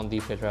 2 on the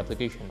FACER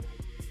application.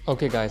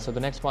 Okay guys, so the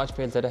next watch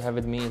face that I have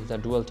with me is the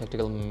Dual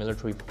Tactical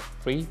Military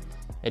Free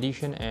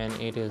edition, and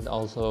it is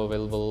also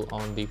available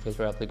on the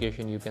FACER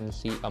application. You can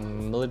see a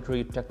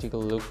military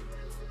tactical look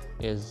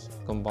is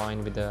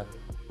combined with the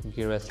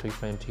Gear S3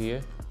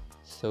 Frontier.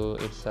 So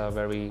it's a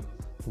very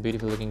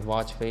beautiful looking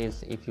watch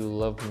face. If you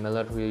love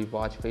military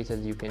watch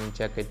faces, you can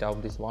check it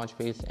out, this watch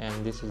face. And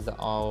this is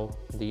how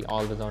the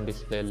always on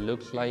display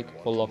looks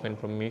like, full of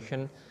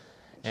information.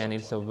 And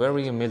it's a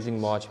very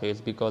amazing watch face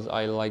because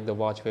I like the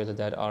watch faces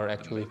that are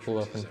actually full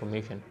of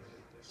information.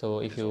 So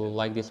if you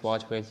like this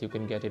watch face, you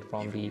can get it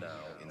from the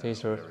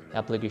FACER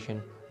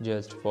application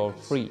just for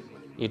free.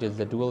 It is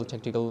the Dual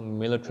Tactical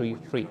Military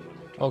Free.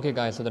 Okay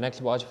guys, so the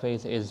next watch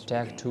face is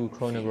Tag 2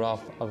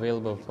 Chronograph,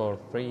 available for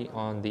free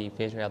on the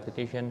FACER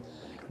application.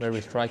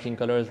 Very striking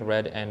colors,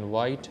 red and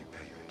white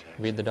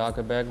with the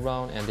darker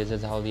background, and this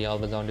is how the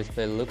always on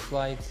display looks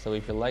like. So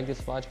if you like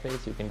this watch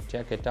face, you can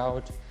check it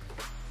out.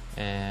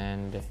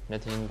 And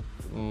nothing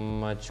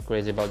much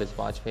crazy about this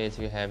watch face.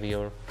 You have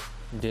your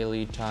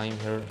daily time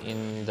here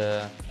in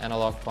the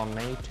analog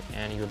format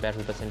and your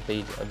battery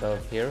percentage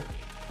above here.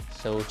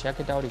 So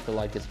check it out if you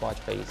like this watch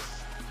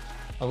face.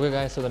 Okay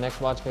guys, so the next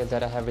watch face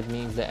that I have with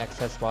me is the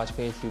XS watch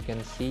face. You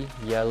can see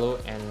yellow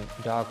and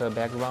darker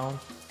background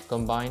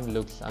combined,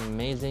 looks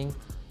amazing,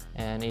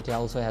 and it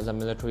also has a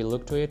military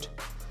look to it.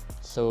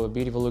 So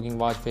beautiful looking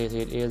watch face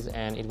it is,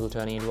 and it will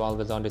turn into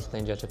always on display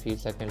in just a few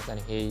seconds. And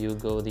here you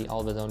go, the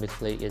always on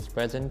display is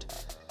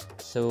present.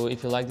 So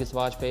if you like this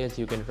watch face,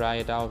 you can try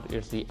it out.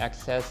 It's the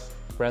XS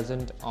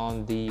present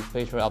on the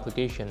FACER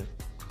application.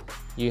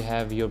 You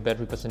have your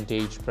battery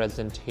percentage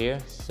present here,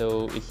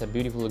 so it's a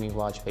beautiful looking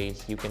watch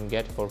face you can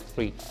get for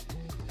free.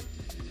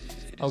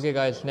 Okay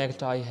guys,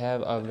 next I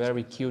have a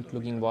very cute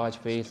looking watch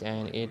face,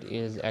 and it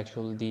is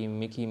actually the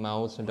Mickey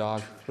Mouse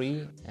dog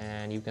free,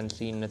 and you can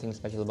see nothing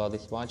special about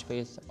this watch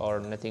face or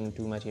nothing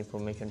too much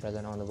information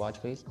present on the watch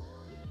face,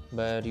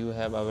 but you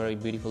have a very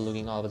beautiful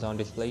looking always on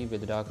display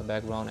with a dark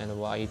background and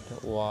white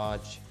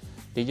watch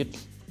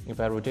digits.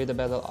 If I rotate the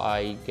bezel,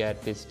 I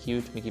get this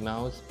cute Mickey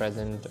Mouse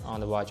present on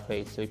the watch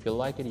face. So if you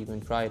like it, you can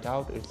try it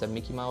out. It's a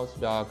Mickey Mouse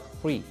dog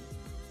free.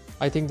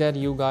 I think that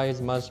you guys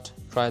must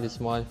try this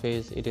watch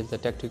face. It is a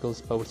tactical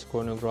sports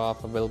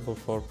chronograph available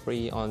for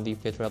free on the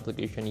FACER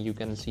application. You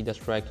can see the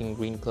striking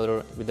green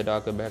color with the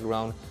darker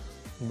background.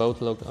 Both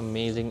look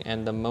amazing,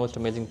 and the most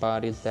amazing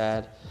part is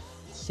that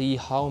see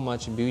how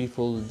much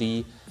beautiful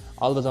the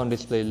always on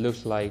display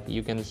looks like.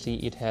 You can see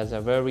it has a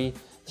very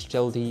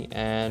stealthy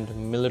and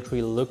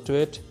military look to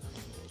it.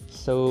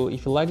 So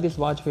if you like this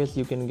watch face,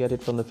 you can get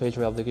it from the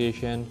FACER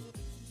application,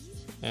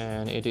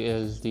 and it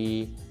is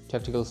the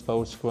tactical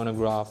sports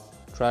chronograph.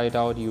 Try it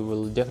out, you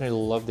will definitely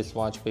love this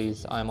watch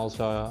face. I'm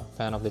also a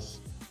fan of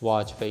this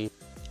watch face.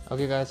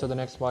 Okay guys, so the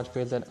next watch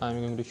face that I'm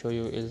going to show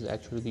you is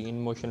actually the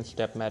InMotion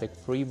Stepmatic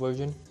free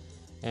version,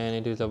 and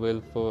it is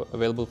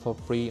available for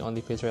free on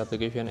the FACER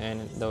application.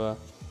 And the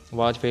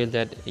watch face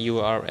that you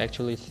are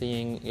actually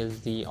seeing is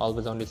the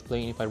always on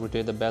display. If I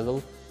rotate the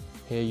bezel,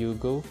 here you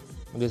go.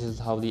 This is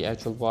how the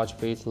actual watch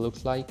face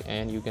looks like,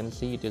 and you can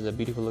see it is a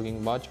beautiful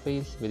looking watch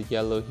face with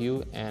yellow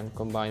hue and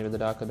combined with a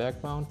darker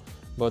background.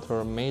 Both are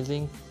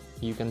amazing.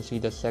 You can see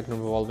the second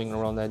revolving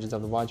around the edges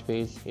of the watch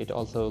face. It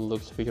also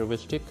looks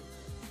futuristic.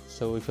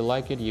 So if you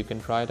like it, you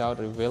can try it out.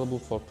 Available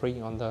for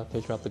free on the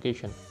FACER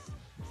application.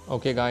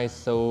 Okay guys,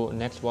 so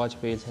next watch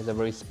face has a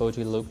very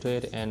sporty look to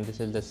it, and this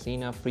is the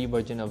Cena free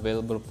version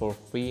available for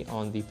free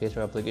on the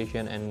FACER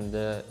application. And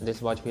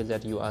this watch face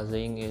that you are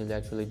seeing is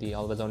actually the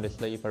always on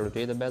display. If I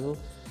rotate the bezel,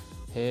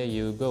 here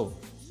you go.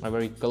 A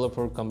very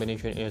colorful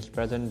combination is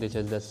present. This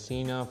is the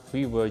Cena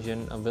free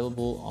version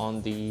available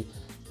on the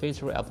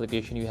FACER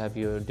application. You have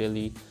your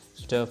daily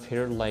stuff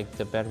here, like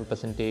the battery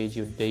percentage,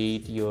 your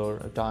date, your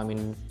time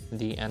in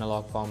the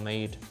analog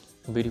format,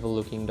 beautiful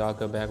looking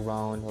darker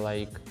background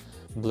like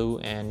blue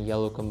and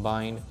yellow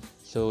combined.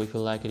 So if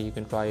you like it, you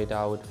can try it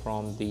out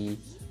from the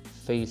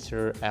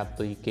FACER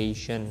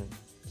application.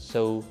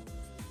 So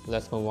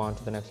let's move on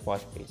to the next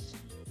watch face.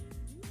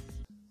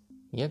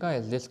 Yeah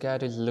guys, this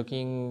cat is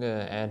looking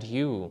at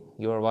you.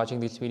 You are watching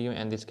this video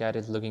and this cat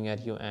is looking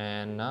at you.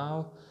 And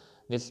now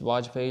this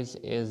watch face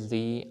is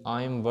the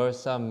I'm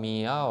Versa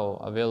Meow,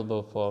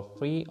 available for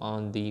free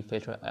on the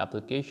FACER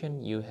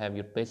application. You have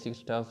your basic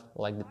stuff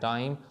like the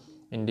time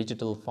in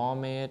digital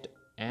format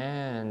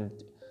and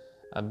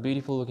a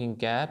beautiful looking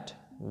cat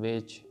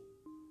which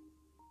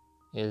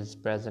is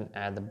present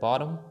at the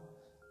bottom.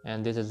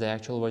 And this is the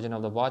actual version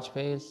of the watch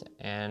face,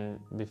 and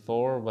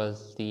before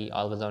was the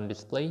always on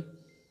display.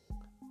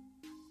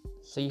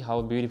 See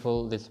how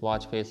beautiful this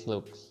watch face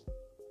looks.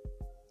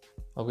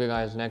 Okay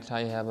guys, next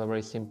I have a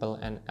very simple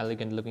and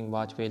elegant looking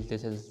watch face.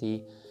 This is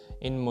the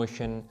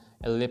InMotion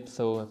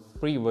Ellipso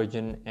free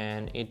version,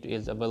 and it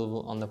is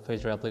available on the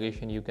FACER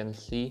application. You can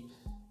see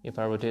if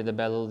I rotate the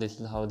bezel,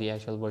 this is how the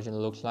actual version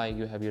looks like.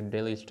 You have your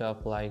daily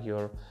stuff like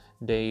your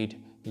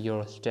date,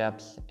 your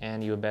steps,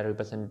 and your battery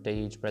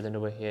percentage present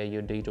over here,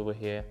 your date over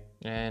here,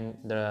 and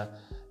the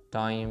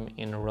time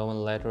in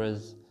Roman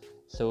letters.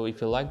 So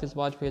if you like this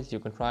watch face, you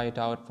can try it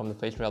out from the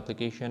FACER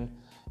application.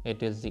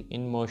 It is the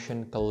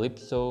InMotion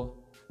Calypso,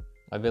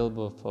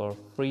 available for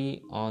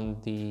free on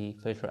the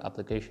FACER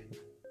application.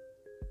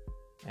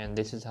 And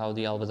this is how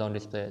the always on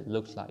display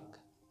looks like.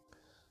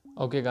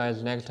 Okay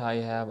guys, next I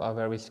have a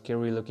very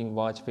scary looking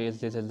watch face.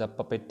 This is the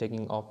puppet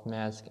taking off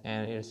mask,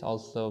 and it's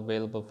also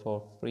available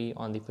for free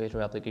on the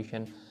FACER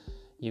application.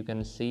 You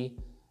can see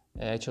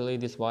actually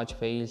this watch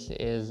face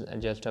is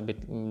just a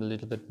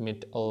little bit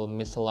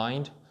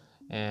misaligned,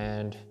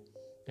 and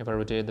if I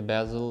rotate the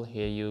bezel,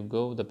 here you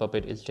go, the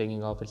puppet is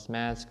taking off its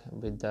mask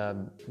with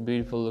the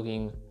beautiful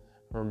looking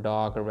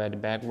dark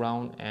red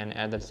background, and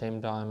at the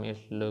same time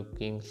it's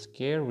looking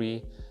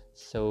scary.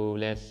 So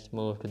let's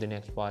move to the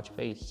next watch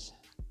face.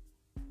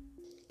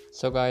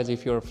 So guys,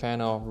 if you're a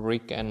fan of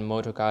Rick and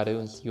Morty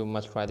cartoons, you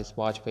must try this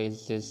watch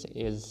face. This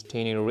is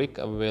Tiny Rick,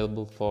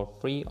 available for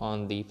free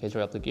on the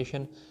FACER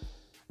application,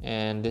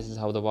 and this is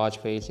how the watch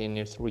face in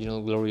its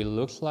original glory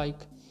looks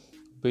like.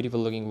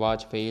 Beautiful looking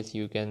watch face.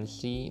 You can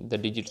see the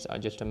digits are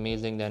just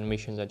amazing, the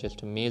animations are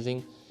just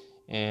amazing,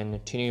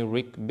 and Tiny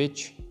Rick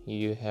bitch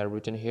you have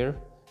written here,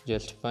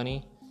 just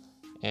funny.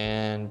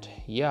 And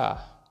yeah,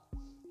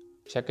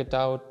 check it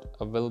out,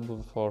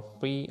 available for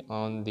free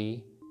on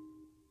the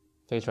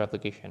FACER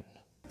application.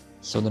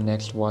 So the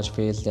next watch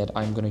face that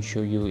I'm going to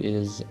show you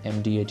is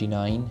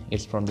MD89.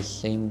 It's from the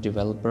same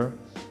developer,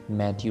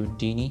 Matthew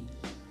Dini,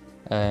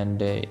 and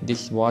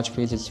this watch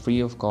face is free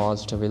of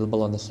cost,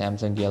 available on the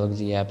Samsung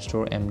Galaxy App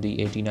Store.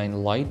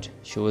 MD89 Lite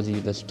shows you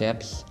the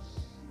steps,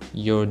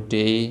 your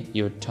day,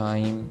 your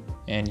time,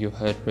 and your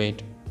heart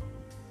rate,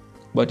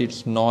 but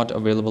it's not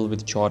available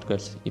with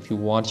shortcuts. If you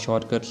want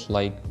shortcuts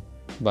like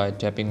by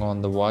tapping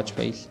on the watch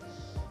face,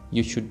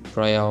 you should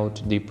try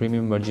out the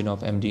premium version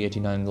of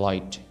MD89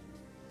 Lite.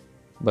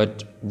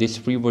 But this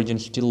free version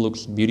still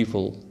looks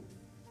beautiful.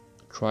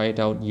 Try it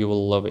out, you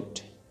will love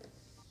it.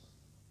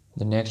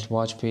 The next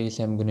watch face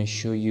I'm gonna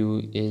show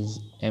you is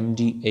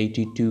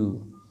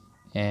MD82,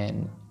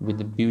 and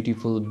with a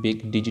beautiful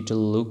big digital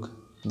look.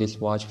 This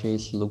watch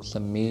face looks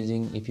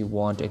amazing. If you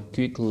want a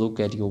quick look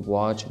at your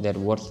watch that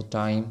what's the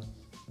time,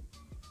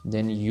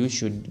 then you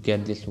should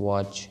get this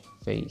watch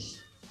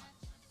face.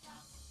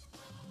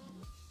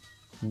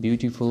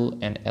 Beautiful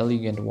and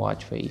elegant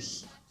watch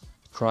face.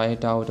 Try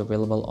it out,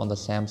 available on the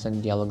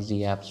Samsung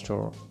Galaxy App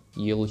Store.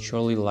 You'll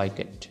surely like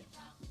it.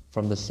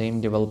 From the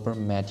same developer,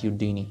 Matthew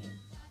Dini.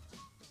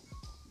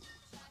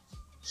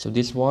 So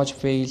this watch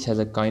face has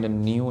a kind of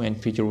new and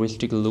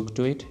futuristic look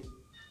to it.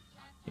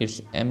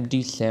 It's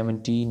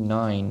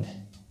MD79.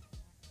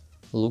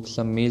 Looks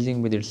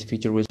amazing with its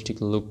futuristic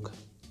look.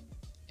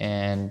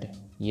 And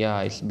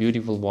yeah, it's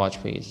beautiful watch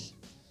face.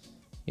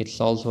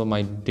 It's also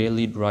my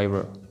daily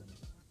driver.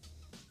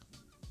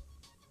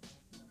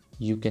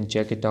 You can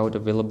check it out,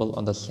 available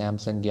on the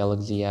Samsung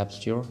Galaxy App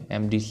Store.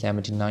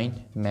 MD79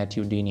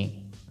 Matthew Dini.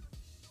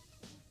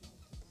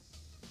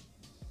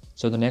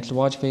 So the next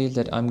watch face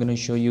that I'm gonna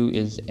show you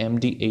is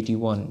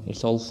MD81.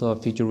 It's also a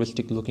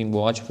futuristic looking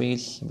watch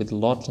face with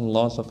lots and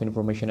lots of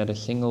information at a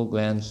single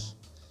glance.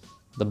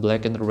 The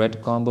black and the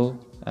red combo,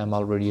 I'm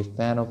already a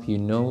fan of, you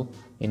know,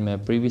 in my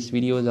previous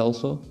videos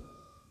also.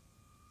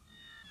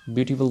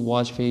 Beautiful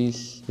watch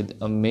face with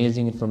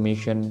amazing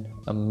information,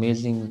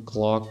 amazing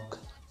clock.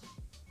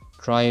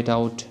 Try it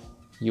out,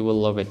 you will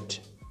love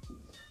it.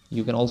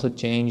 You can also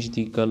change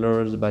the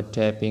colors by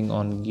tapping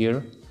on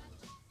gear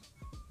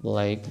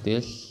like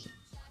this,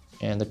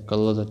 and the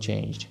colors are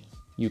changed.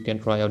 You can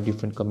try out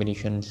different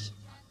combinations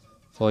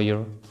for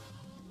your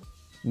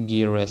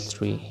Gear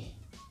S3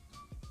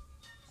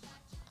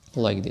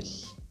 like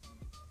this.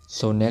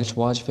 So next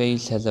watch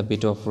face has a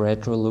bit of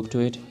retro look to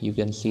it. You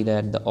can see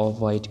that the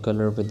off-white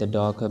color with the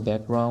darker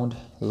background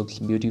looks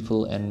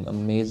beautiful and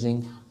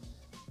amazing.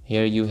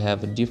 Here you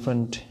have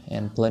different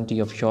and plenty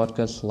of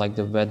shortcuts like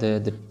the weather,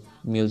 the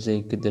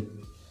music, the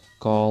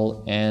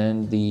call,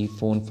 and the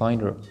phone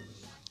finder.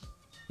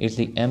 It's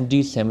the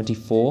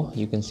MD74,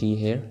 you can see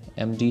here,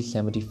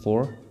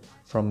 MD74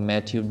 from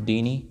Matthew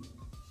Dini.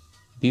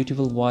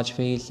 Beautiful watch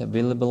face,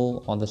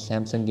 available on the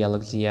Samsung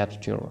Galaxy App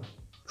Store.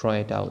 Try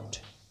it out.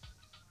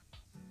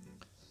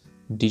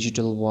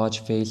 Digital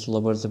watch face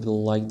lovers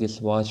will like this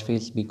watch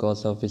face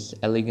because of its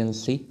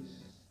elegancy.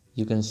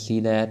 You can see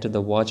that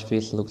the watch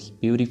face looks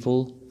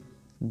beautiful.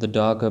 The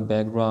darker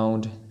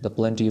background, the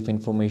plenty of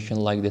information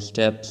like the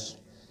steps,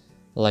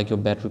 like your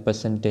battery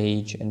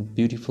percentage, and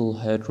beautiful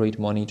heart rate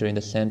monitor in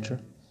the center.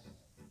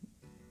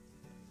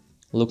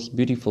 Looks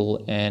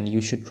beautiful and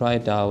you should try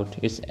it out.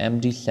 It's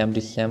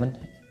MD77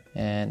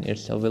 and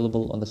it's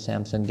available on the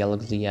Samsung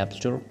Galaxy App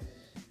Store.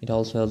 It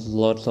also has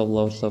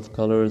lots of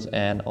colors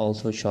and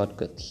also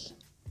shortcuts.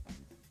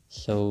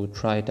 So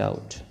try it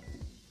out.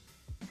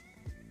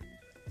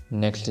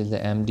 Next is the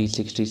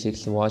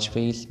MD66 watch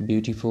face.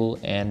 Beautiful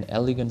and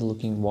elegant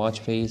looking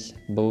watch face,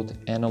 both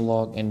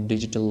analog and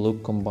digital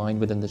look combined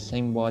within the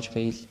same watch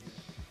face.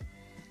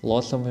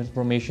 Lots of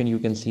information, you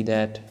can see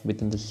that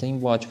within the same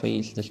watch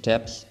face, the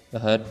steps, the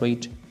heart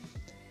rate,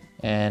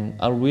 and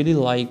I really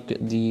like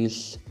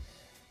this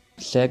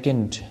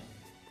second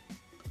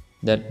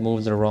that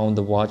moves around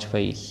the watch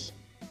face.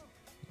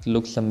 It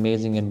looks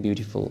amazing and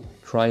beautiful.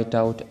 Try it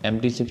out,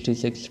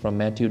 MD66 from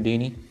Matthew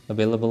Dini,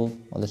 available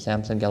on the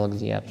Samsung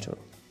Galaxy App Store.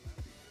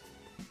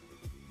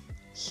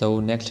 So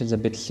next is a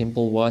bit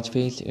simple watch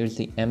face. Here's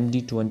the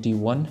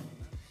MD21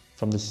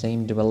 from the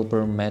same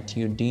developer,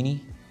 Matthew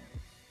Dini.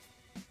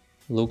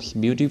 Looks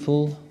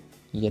beautiful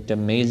yet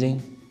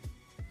amazing.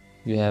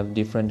 You have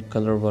different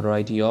color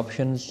variety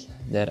options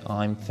that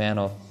I'm fan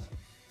of.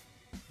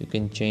 You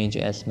can change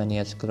as many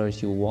as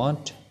colors you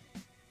want.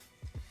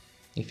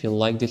 If you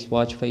like this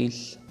watch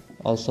face,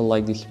 also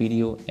like this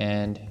video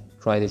and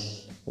try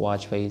this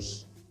watch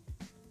face.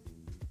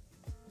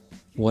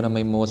 One of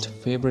my most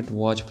favorite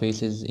watch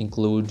faces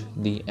include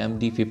the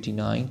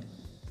MD59.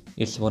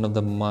 It's one of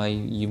my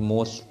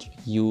most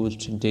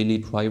used daily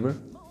driver.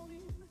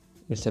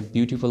 It's a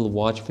beautiful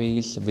watch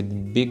face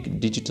with big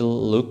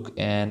digital look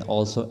and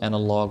also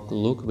analog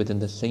look within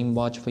the same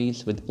watch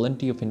face, with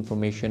plenty of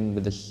information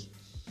with this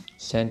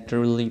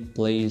centrally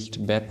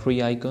placed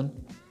battery icon.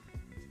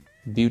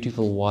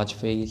 Beautiful watch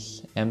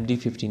face,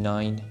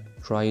 MD59.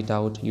 Try it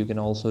out. You can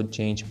also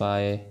change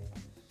by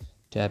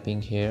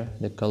tapping here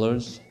the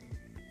colors.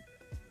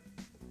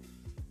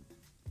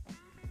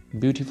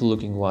 Beautiful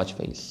looking watch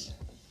face.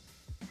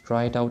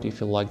 Try it out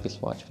if you like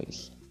this watch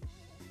face.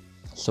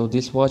 So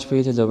this watch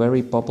face is a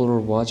very popular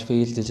watch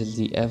face. This is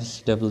the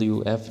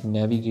SWF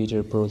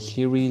Navigator Pro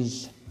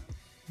series.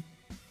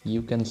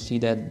 You can see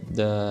that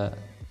the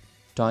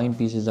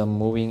timepieces are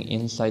moving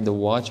inside the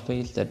watch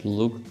face that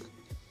look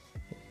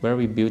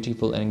very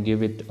beautiful and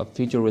give it a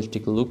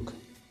futuristic look.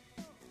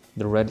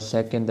 The red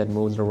second that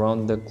moves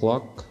around the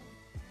clock.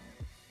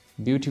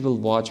 Beautiful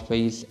watch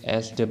face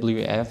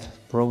SWF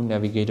Pro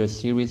Navigator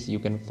series. You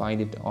can find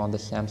it on the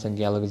Samsung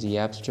Galaxy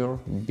App Store.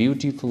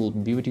 Beautiful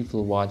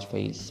watch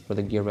face for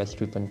the Gear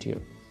S3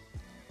 Frontier.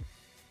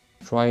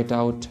 Try it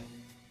out,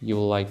 you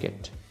will like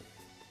it.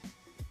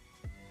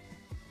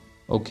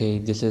 Okay,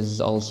 this is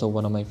also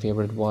one of my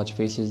favorite watch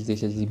faces.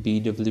 This is the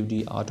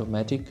BWD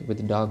Automatic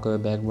with darker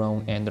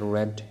background and the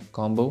red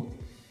combo.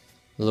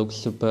 Looks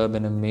superb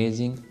and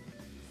amazing.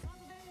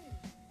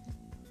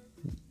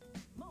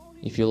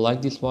 If you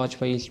like this watch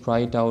face, try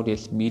it out.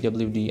 It's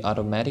BWD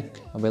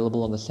Automatic,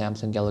 available on the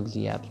Samsung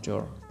Galaxy App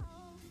Store.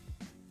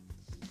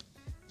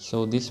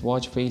 So this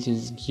watch face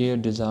is Gear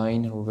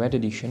Design Red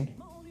Edition,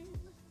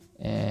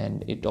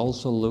 and it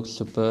also looks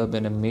superb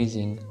and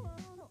amazing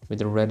with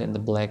the red and the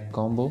black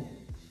combo.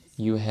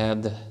 You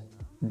have the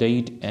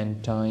date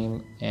and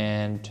time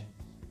and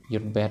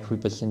your battery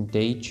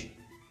percentage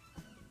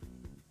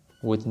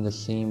within the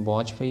same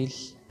watch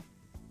face.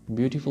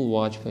 Beautiful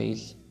watch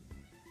face.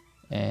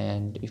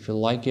 And if you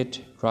like it,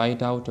 try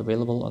it out,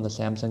 available on the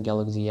Samsung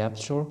Galaxy App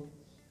Store.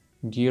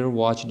 Gear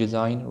Watch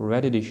Design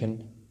Red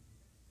Edition.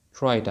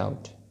 Try it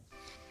out.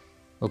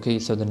 Okay,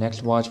 so the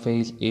next watch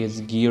face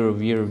is Gear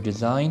Wear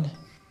Design.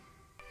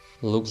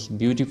 Looks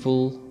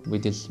beautiful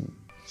with this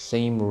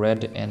same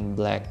red and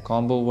black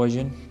combo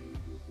version.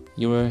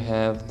 You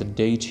have the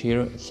date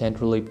here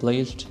centrally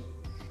placed.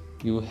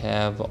 You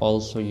have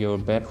also your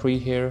battery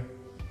here,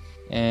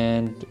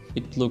 and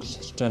it looks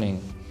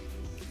stunning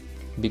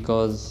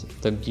because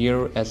the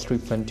Gear S3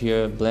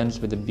 Frontier blends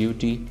with the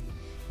beauty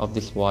of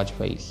this watch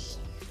face.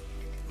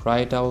 Try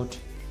it out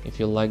if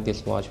you like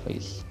this watch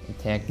face and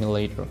thank me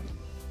later.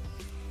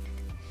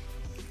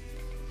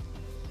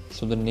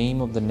 So the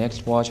name of the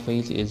next watch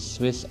face is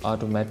Swiss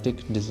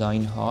Automatic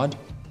Design Hard.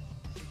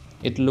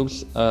 It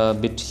looks a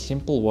bit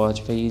simple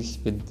watch face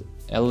with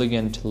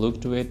elegant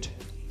look to it,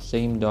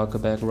 same darker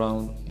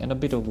background and a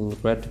bit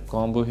of red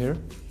combo here,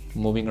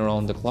 moving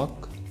around the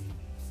clock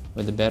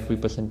with the battery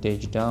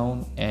percentage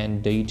down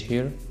and date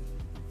here.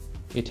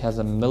 It has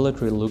a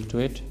military look to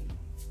it,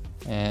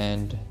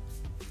 and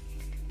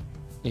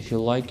if you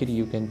like it,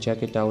 you can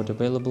check it out,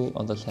 available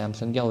on the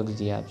Samsung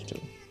Galaxy App Store.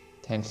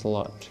 Thanks a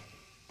lot.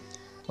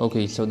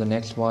 Okay, so the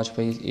next watch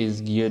face is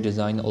Gear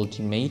Design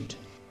Ultimate.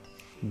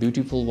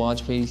 Beautiful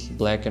watch face,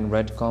 black and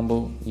red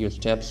combo, your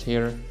steps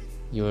here,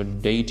 your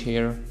date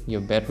here,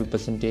 your battery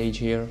percentage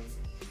here.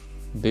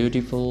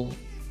 Beautiful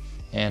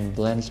and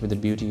blends with the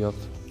beauty of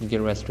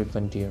Gear S3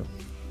 Frontier.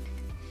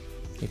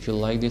 If you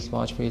like this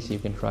watch face, you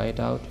can try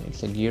it out.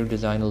 It's a Gear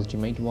Design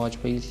Ultimate watch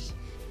face.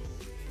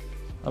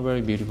 A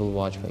very beautiful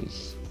watch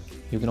face.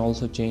 You can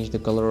also change the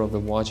color of the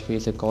watch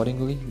face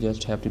accordingly.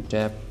 Just have to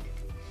tap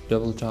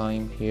double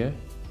time here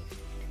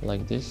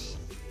like this,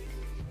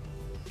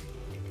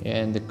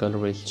 and the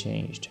color is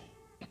changed.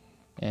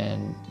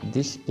 And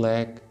this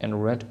black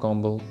and red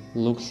combo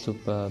looks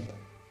superb.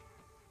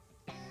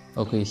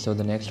 Okay, so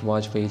the next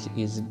watch face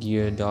is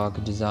Gear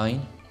Dark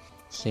Design.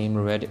 Same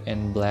red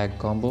and black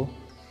combo.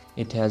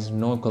 It has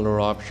no color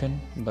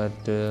option, but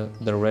the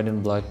red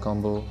and black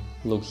combo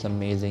looks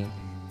amazing.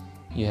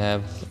 You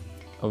have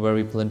a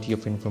very plenty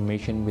of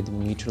information with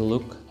meter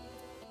look.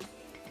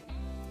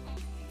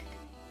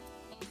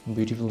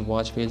 Beautiful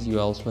watch face. You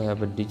also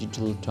have a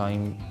digital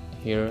time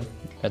here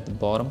at the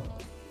bottom.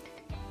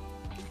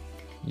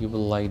 You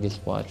will like this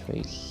watch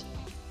face.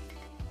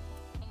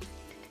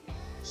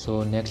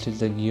 So next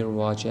is the Gear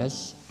Watch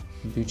S.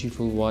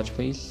 Beautiful watch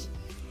face.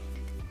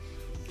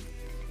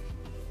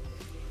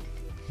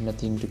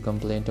 Nothing to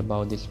complain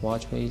about this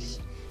watch face.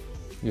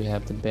 You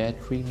have the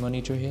battery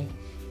monitor here.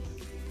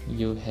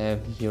 You have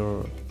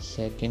your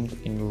second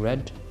in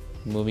red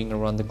moving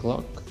around the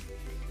clock,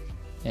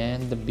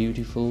 and the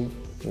beautiful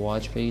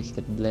watch face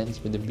that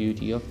blends with the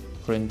beauty of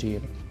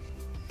Frontier.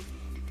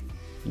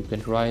 You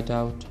can try it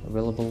out,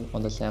 available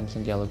on the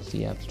Samsung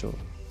Galaxy App Store.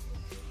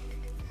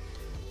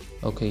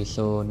 Okay,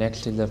 so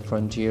next is the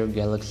Frontier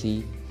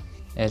Galaxy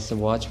S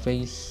watch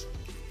face.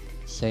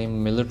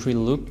 Same military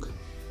look,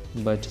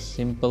 but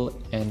simple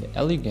and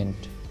elegant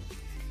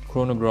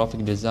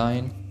chronographic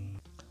design.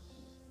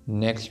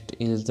 Next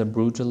is the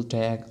Brutal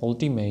Tag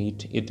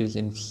Ultimate. It is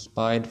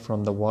inspired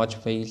from the watch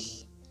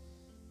face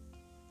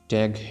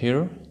tag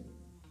here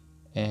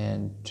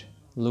and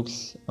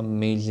looks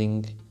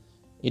amazing.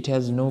 It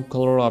has no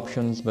color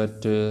options,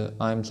 but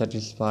I'm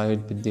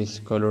satisfied with this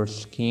color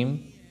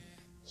scheme,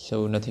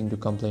 so nothing to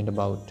complain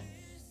about.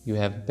 You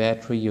have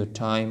battery, your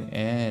time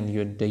and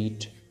your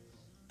date.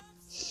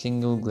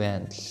 Single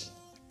glance.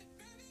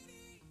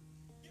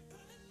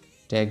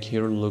 Tag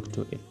here look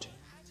to it.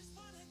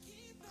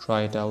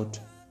 Try it out.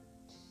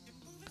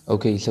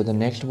 Okay, so the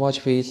next watch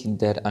face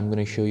that I'm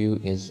going to show you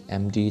is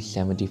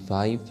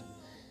MD75.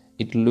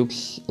 It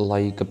looks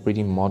like a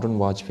pretty modern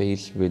watch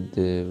face with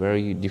a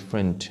very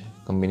different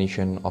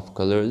combination of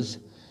colors,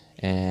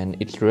 and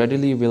it's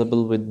readily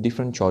available with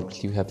different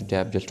shortcuts. You have to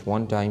tap just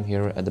one time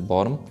here at the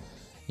bottom.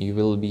 You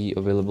will be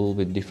available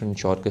with different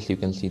shortcuts. You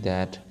can see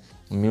that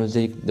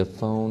music, the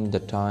phone, the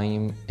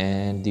time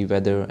and the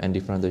weather and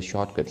different other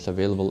shortcuts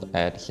available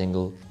at a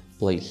single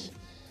place.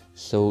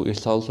 So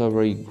it's also a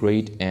very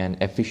great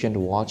and efficient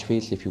watch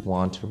face if you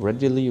want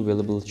readily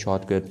available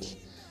shortcuts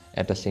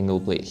at a single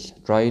place.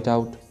 Try it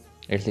out.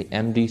 It's the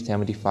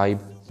MD75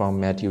 from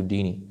Matthew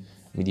Dini,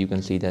 with you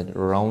can see that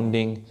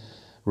rounding,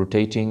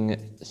 rotating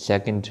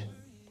second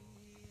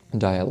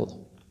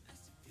dial.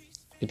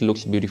 It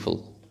looks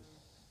beautiful.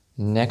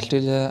 Next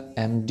is a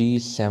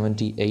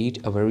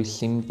MD78, a very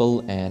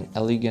simple and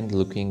elegant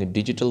looking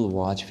digital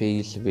watch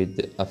face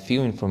with a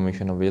few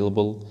information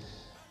available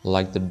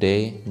like the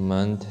day,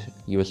 month,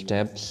 your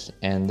steps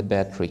and the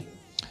battery.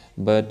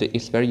 But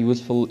it's very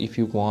useful if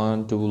you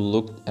want to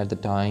look at the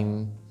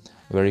time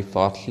very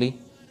fastly.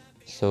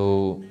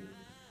 So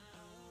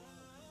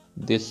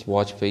this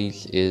watch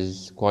face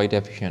is quite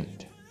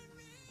efficient.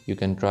 You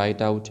can try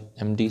it out.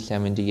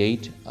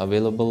 MD78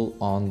 available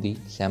on the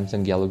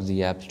Samsung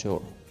Galaxy App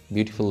Store.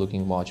 Beautiful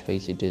looking watch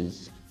face it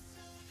is.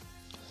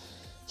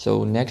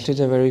 So next is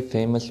a very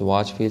famous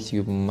watch face.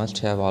 You must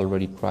have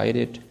already tried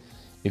it.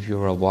 If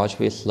you're a watch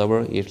face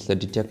lover, it's the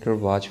Detector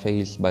watch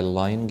face by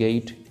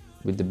Liongate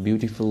with the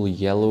beautiful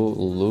yellow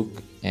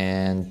look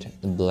and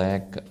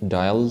black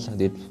dials.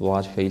 This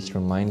watch face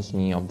reminds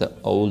me of the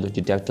old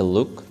Detector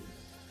look.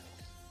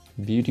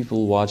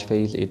 Beautiful watch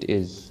face it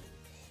is.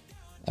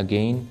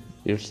 Again,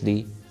 it's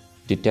the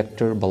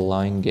Detector by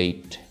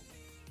Liongate.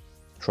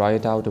 Try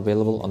it out,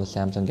 available on the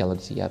Samsung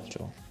Galaxy App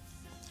Store.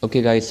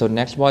 Okay guys, so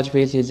next watch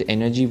face is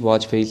Energy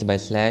watch face by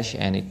Slash,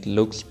 and it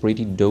looks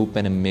pretty dope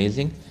and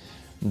amazing.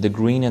 The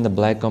green and the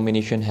black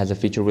combination has a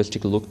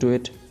futuristic look to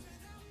it.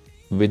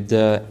 With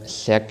the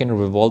second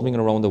revolving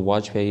around the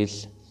watch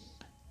face,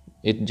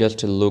 it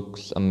just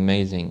looks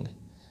amazing.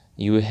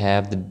 You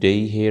have the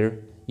day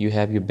here, you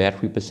have your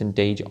battery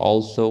percentage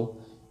also.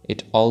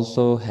 It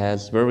also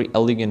has very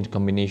elegant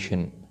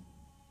combination.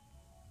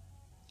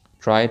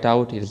 Try it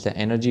out. It is the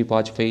Energy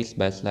watch face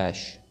by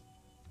Slash.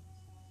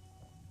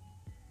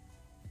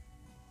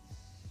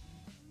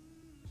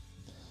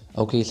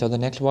 Okay, so the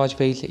next watch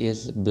face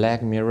is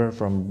Black Mirror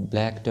from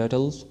Black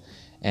Turtles,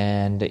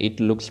 and it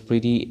looks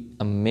pretty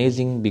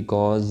amazing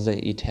because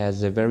it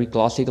has a very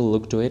classical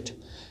look to it.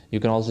 You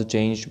can also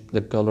change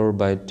the color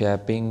by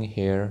tapping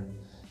here.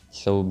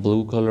 So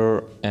blue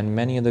color and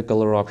many other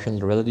color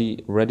options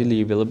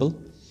readily available.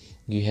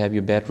 You have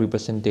your battery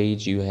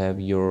percentage, you have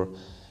your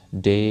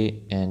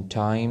day and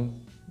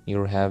time,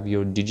 you have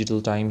your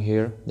digital time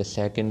here. The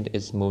second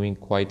is moving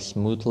quite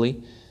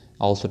smoothly,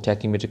 also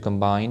tachymeter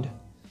combined.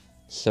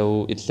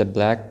 So it's the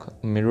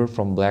Black Mirror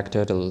from Black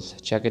Turtles.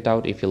 Check it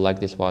out if you like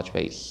this watch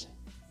face.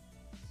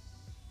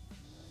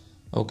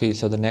 Okay,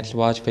 so the next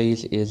watch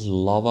face is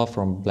Lava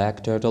from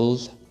Black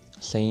Turtles.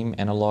 Same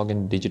analog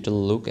and digital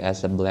look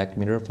as the Black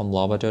Mirror from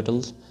Lava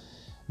Turtles,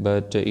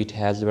 but it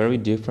has very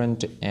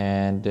different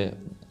and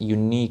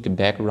unique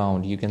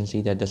background. You can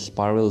see that the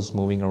spirals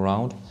moving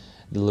around,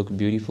 they look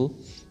beautiful.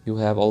 You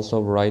have also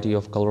a variety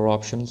of color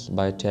options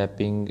by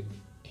tapping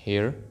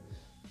here.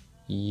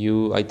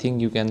 I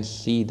think you can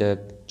see the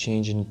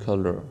change in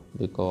color,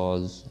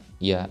 because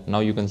yeah, now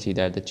you can see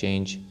that the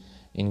change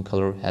in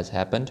color has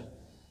happened.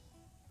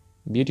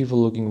 Beautiful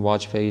looking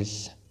watch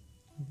face.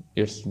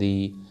 It's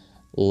the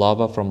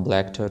Lava from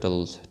Black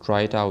Turtles.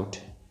 Try it out.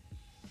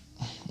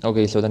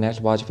 Okay, so the next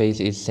watch face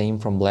is same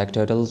from Black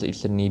Turtles.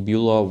 It's the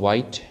Nebula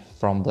White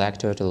from Black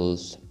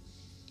Turtles.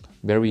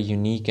 Very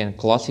unique and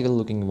classical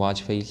looking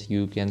watch face.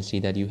 You can see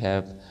that you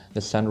have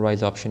the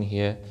sunrise option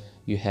here,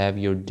 you have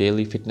your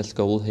daily fitness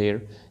goal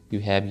here, you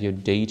have your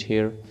date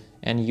here,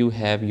 and you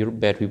have your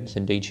battery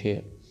percentage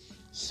here.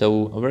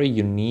 So a very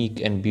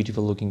unique and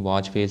beautiful looking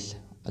watch face,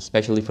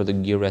 especially for the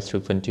Gear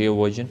S3 Frontier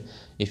version.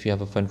 If you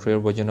have a Frontier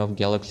version of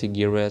Galaxy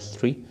Gear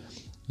S3,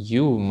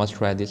 you must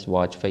try this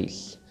watch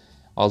face.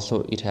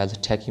 Also, it has a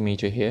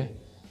tachymeter here,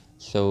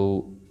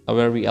 so a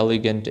very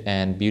elegant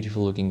and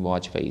beautiful looking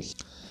watch face.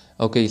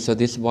 Okay, so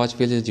this watch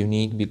face is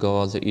unique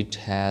because it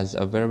has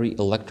a very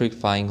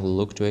electrifying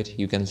look to it.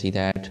 You can see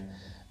that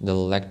the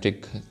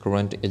electric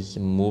current is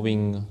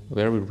moving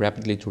very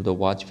rapidly through the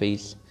watch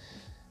face.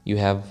 You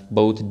have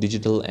both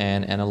digital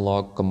and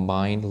analog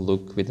combined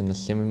look within the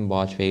same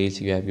watch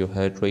face. You have your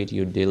heart rate,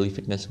 your daily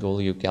fitness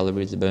goal, your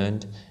calories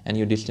burned, and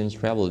your distance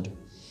traveled.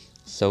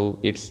 So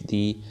it's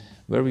the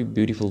very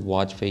beautiful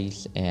watch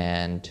face,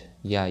 and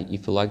yeah,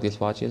 if you like these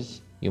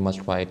watches, you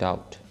must try it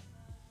out.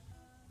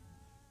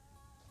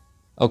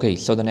 Okay,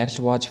 so the next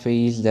watch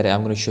face that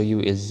I'm going to show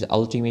you is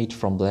Ultimate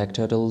from Black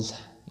Turtles.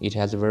 It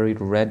has a very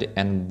red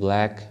and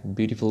black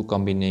beautiful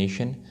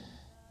combination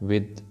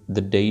with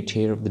the date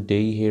here of the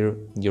day here,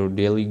 your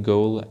daily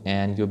goal,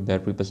 and your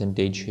battery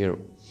percentage here.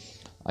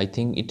 I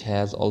think it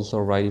has also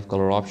a variety of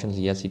color options.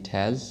 Yes, it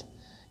has.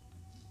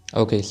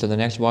 Okay, so the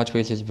next watch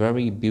face is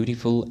very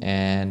beautiful,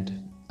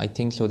 and I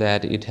think so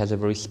that it has a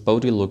very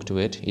sporty look to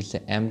it. It's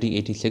the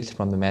MD86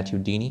 from the Matthew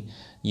Dini.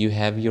 You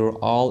have your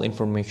all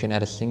information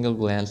at a single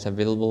glance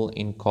available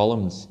in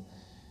columns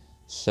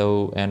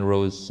and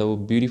rows. So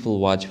beautiful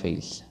watch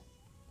face,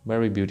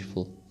 very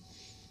beautiful.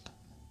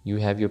 You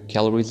have your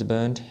calories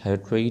burned,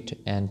 heart rate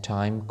and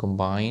time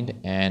combined,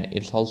 and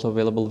it's also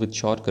available with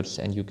shortcuts,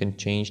 and you can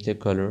change the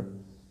color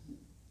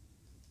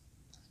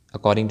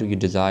according to your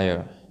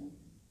desire.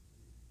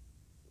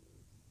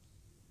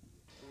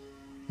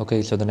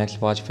 Okay, so the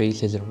next watch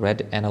face is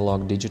red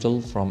analog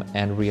digital from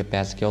Andrea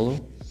Pascolo.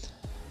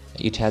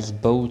 It has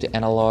both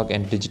analog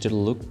and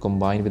digital look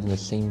combined within the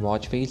same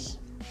watch face.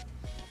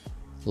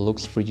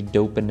 Looks pretty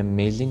dope and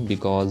amazing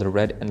because the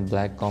red and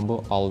black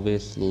combo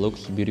always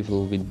looks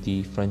beautiful with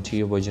the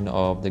Frontier version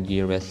of the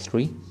Gear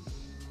S3.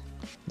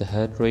 The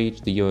heart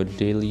rate, your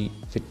daily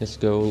fitness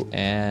goal,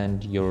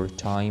 and your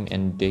time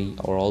and day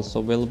are also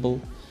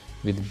available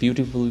with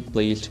beautifully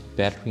placed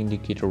battery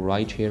indicator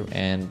right here,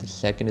 and the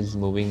second is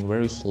moving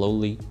very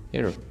slowly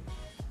here.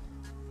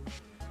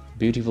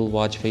 Beautiful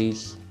watch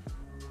face,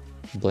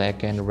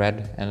 black and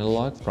red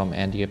analog from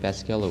Andrea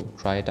Pascolo.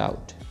 Try it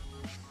out.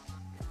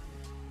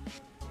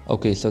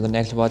 Okay, so the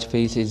next watch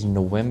face is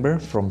November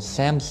from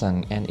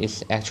Samsung, and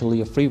it's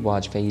actually a free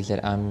watch face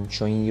that I'm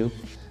showing you.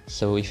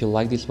 So if you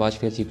like this watch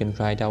face, you can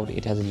try it out.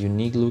 It has a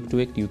unique look to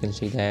it. You can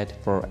see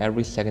that for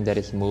every second that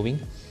it's moving,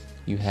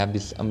 you have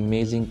this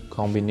amazing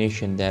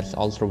combination that's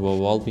also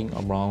revolving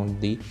around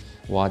the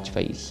watch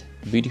face.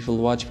 Beautiful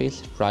watch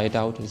face. Try it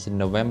out. It's in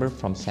November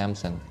from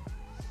Samsung.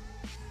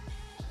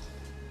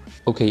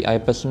 Okay, I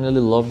personally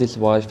love this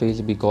watch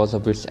face because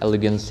of its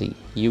elegancy.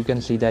 You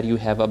can see that you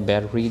have a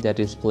battery that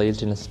is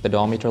placed in a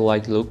speedometer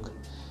like look,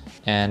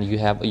 and you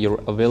have your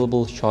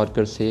available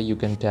shortcuts here. You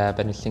can tap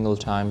any single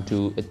time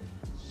to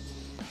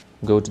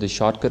go to the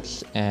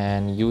shortcuts,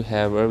 and you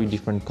have very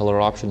different color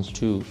options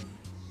too.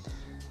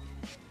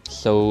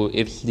 So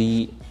it's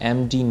the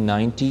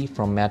MD90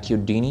 from Matteo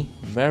Dini.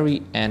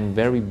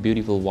 Very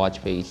beautiful watch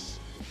face.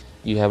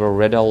 You have a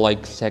radar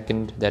like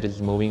second that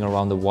is moving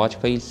around the watch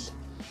face.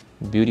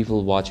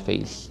 Beautiful watch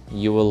face.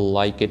 You will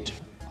like it,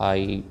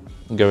 I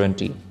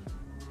guarantee.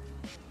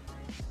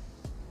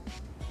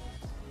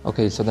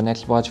 Okay, so the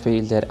next watch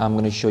face that I'm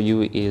going to show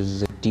you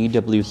is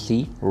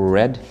TWC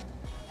red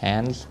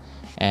hands,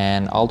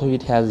 and although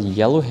it has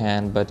yellow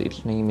hand, but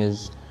its name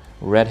is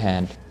red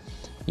hand.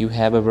 You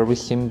have a very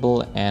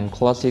simple and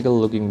classical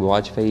looking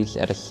watch face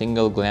at a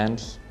single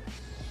glance,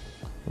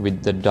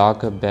 with the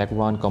darker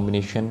background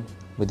combination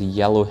with the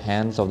yellow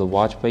hands of the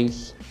watch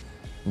face.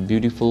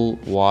 Beautiful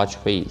watch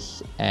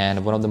face,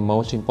 and one of the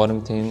most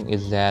important thing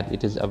is that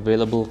it is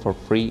available for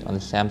free on the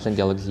Samsung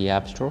Galaxy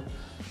App Store.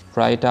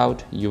 Try it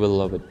out, you will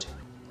love it.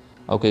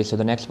 Okay, so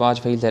the next watch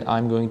face that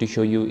I'm going to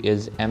show you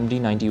is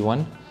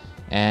MD91,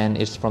 and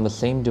it's from the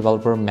same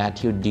developer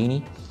Matteo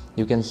Dini.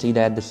 You can see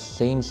that the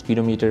same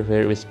speedometer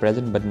here is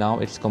present, but now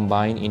it's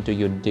combined into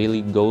your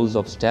daily goals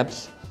of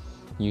steps.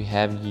 You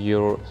have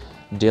your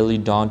daily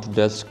dawn to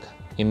dusk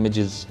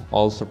images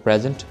also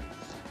present,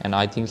 and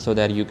I think so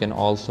that you can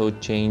also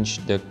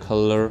change the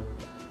color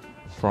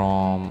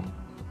from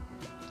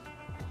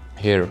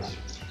here.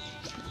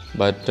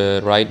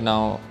 But right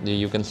now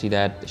you can see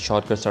that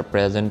shortcuts are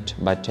present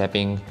by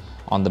tapping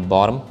on the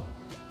bottom,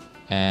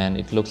 and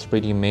it looks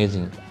pretty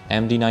amazing.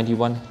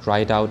 MD91, try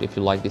it out if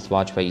you like this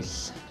watch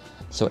face.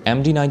 So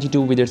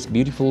MD92 with its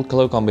beautiful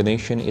color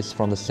combination is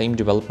from the same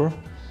developer,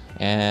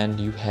 and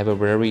you have a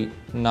very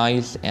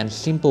nice and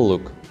simple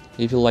look.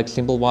 If you like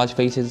simple watch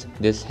faces,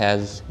 this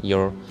has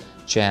your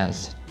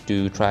chance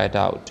to try it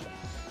out.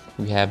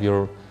 You have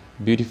your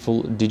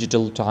beautiful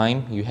digital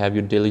time, you have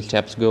your daily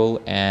steps goal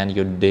and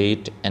your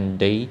date and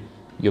day,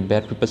 your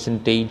battery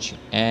percentage,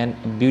 and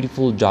a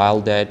beautiful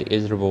dial that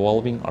is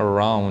revolving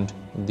around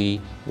the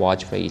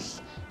watch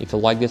face. If you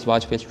like this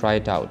watch face, try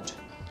it out.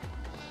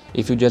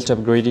 If you just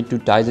upgraded to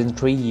Tizen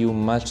 3, you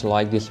must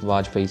like this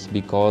watch face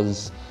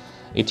because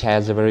it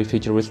has a very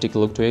futuristic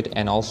look to it,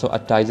 and also a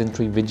Tizen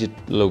 3 widget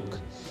look.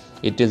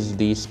 It is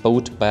the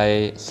Sport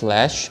by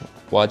Slash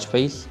watch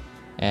face,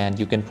 and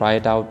you can try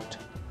it out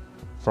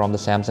from the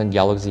Samsung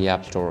Galaxy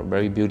App Store.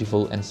 Very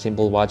beautiful and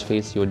simple watch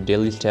face. Your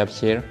daily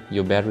steps here,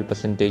 your battery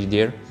percentage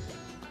there.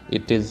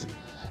 It is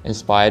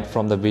inspired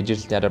from the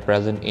widgets that are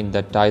present in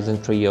the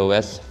Tizen 3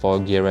 OS for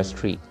Gear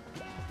S3.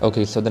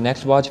 Okay, so the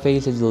next watch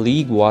face is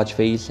League watch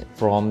face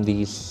from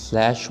the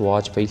Slash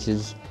watch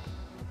faces.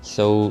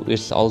 So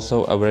it's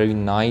also a very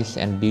nice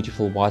and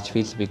beautiful watch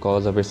face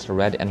because of its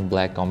red and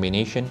black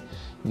combination.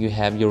 You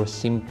have your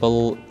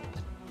simple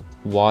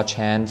watch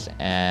hands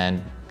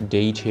and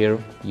date here,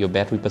 your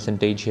battery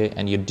percentage here,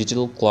 and your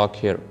digital clock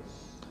here.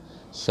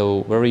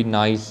 So very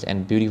nice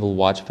and beautiful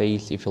watch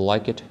face. If you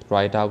like it,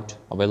 try it out.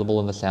 Available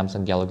in the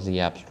Samsung Galaxy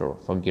App Store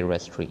for Gear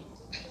S3.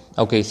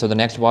 Okay, so the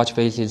next watch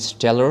face is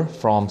Stellar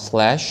from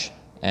Slash,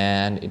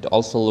 and it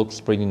also looks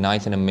pretty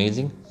nice and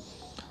amazing.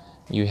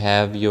 You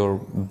have your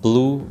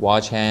blue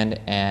watch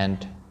hand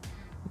and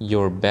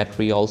your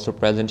battery also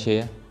present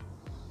here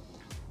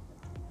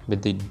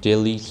with the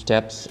daily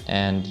steps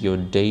and your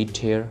date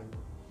here.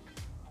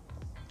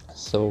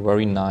 So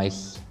very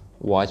nice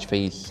watch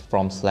face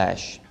from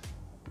Slash.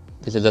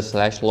 This is the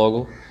Slash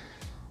logo.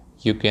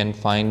 You can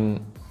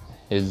find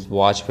his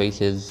watch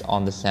faces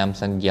on the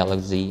Samsung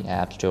Galaxy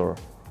App Store.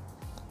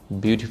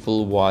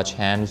 Beautiful watch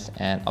hands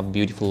and a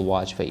beautiful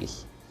watch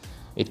face.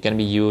 It can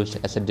be used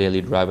as a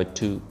daily driver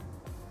too.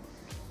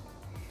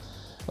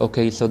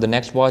 Okay, so the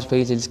next watch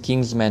face is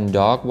Kingsman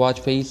Dog watch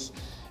face,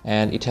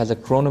 and it has a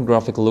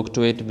chronographic look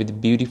to it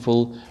with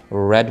beautiful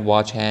red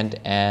watch hand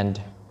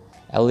and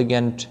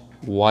elegant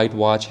white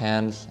watch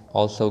hands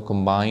also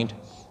combined.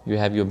 You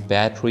have your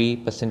battery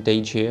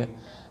percentage here,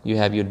 you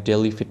have your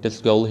daily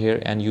fitness goal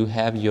here, and you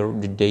have your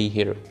day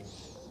here.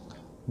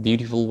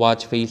 Beautiful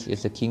watch face.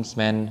 Is a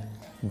Kingsman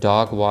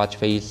dark watch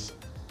face,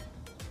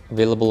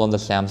 available on the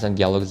Samsung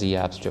Galaxy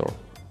App Store.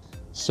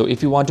 So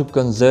if you want to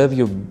conserve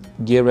your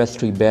Gear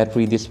S3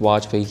 battery, this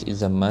watch face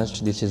is a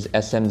must. This is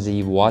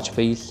SMZ watch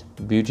face,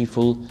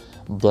 beautiful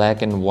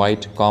black and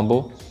white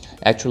combo.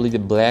 Actually, the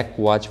black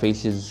watch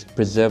faces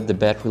preserve the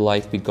battery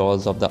life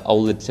because of the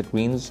OLED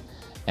screens,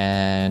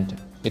 and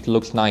it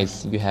looks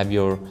nice. You have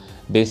your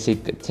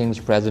basic things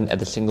present at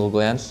the single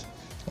glance,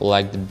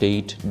 like the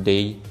date,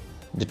 day,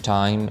 the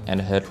time and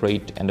heart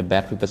rate and the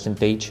battery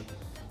percentage,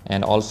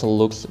 and also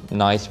looks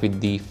nice with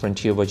the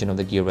Frontier version of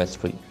the Gear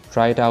S3.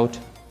 Try it out.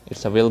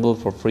 It's available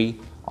for free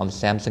on the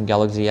Samsung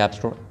Galaxy App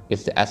Store.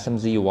 It's the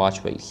SMZ watch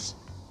face.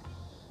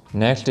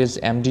 Next is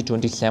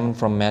MD27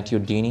 from Matteo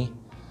Dini,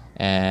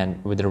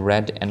 and with the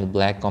red and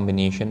black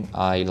combination.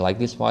 I like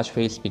this watch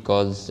face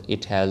because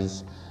it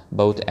has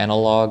both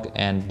analog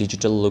and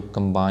digital look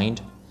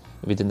combined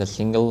within the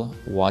single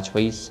watch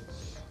face.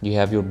 You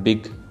have your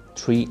big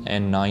 3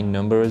 and 9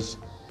 numbers,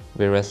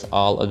 whereas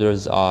all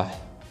others are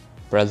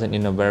present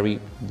in a very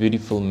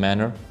beautiful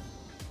manner.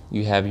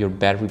 You have your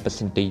battery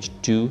percentage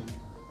too.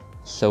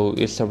 So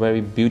it's a very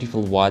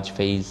beautiful watch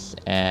face,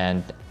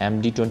 and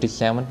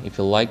MD27, if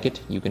you like it,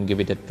 you can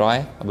give it a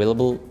try.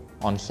 Available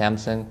on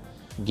Samsung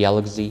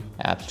Galaxy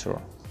App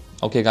Store.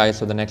 Okay guys,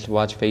 so the next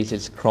watch face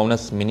is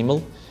Chronus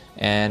Minimal,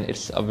 and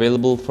it's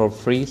available for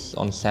free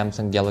on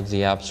Samsung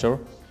Galaxy App Store.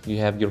 You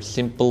have your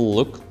simple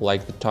look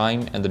like the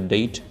time and the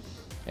date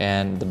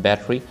and the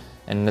battery,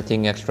 and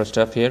nothing extra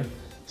stuff here.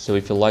 So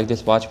if you like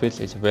this watch face,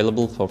 it's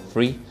available for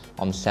free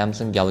on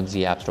Samsung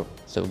Galaxy App Store.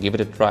 So give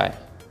it a try.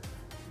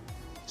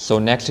 So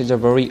next is a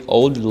very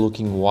old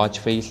looking watch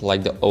face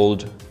like the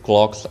old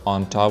clocks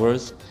on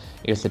towers.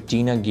 It's a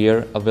Tina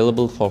Gear,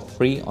 available for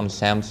free on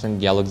Samsung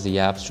Galaxy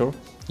App Store.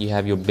 You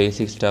have your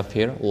basic stuff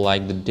here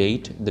like the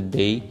date, the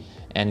day,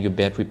 and your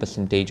battery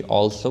percentage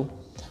also.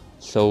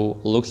 So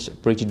looks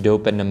pretty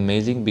dope and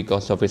amazing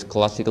because of its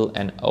classical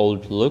and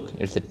old look.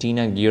 It's a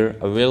Tina Gear,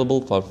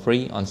 available for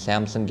free on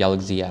Samsung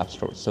Galaxy App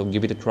Store. So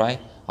give it a try.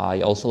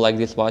 I also like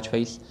this watch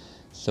face,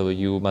 so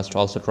you must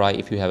also try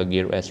if you have a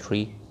Gear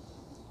S3,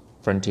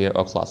 Frontier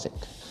or Classic.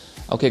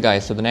 Okay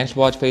guys, so the next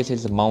watch face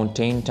is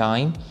Mountain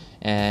Time,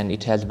 and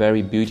it has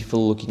very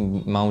beautiful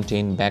looking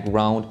mountain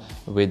background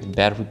with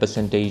battery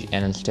percentage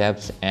and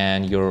steps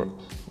and your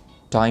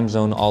time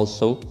zone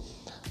also.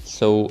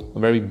 So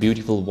very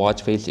beautiful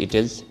watch face it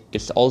is.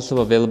 It's also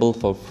available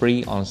for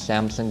free on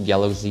Samsung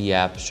Galaxy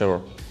App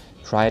Store.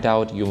 Try it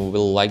out, you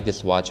will like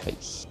this watch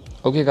face.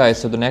 Okay guys,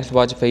 so the next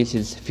watch face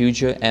is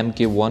Future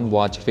MK1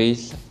 watch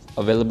face,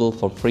 available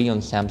for free on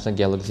Samsung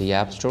Galaxy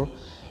App Store.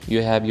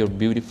 You have your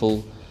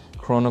beautiful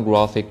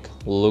chronographic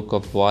look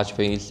of watch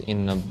face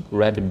in a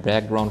red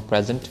background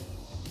present,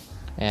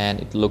 and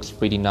it looks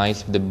pretty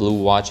nice with the blue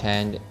watch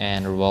hand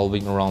and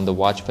revolving around the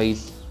watch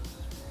face,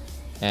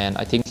 and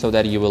I think so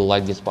that you will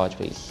like this watch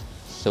face.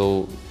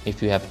 So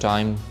if you have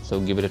time,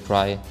 so give it a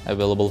try.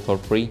 Available for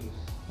free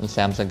on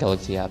Samsung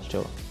Galaxy App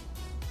Store.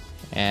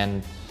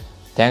 And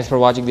thanks for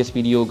watching this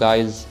video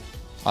guys.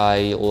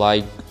 I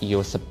like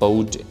your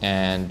support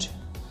and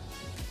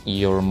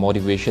your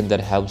motivation that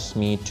helps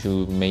me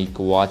to make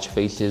watch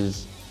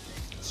faces.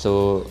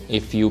 So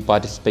if you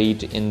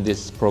participate in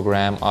this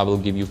program, I will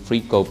give you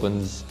free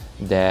coupons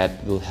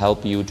that will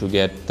help you to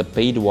get the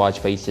paid watch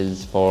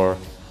faces for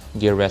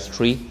Gear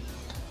S3.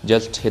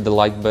 Just hit the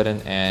like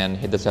button and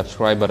hit the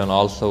subscribe button.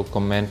 Also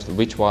comment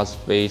which watch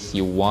face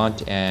you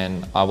want,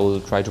 and I will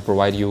try to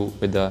provide you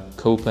with the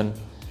coupon.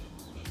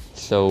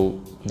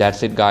 So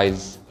that's it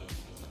guys.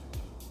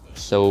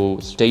 So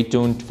stay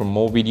tuned for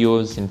more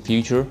videos in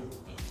future,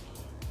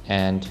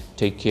 and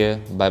take care.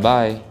 Bye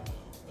bye.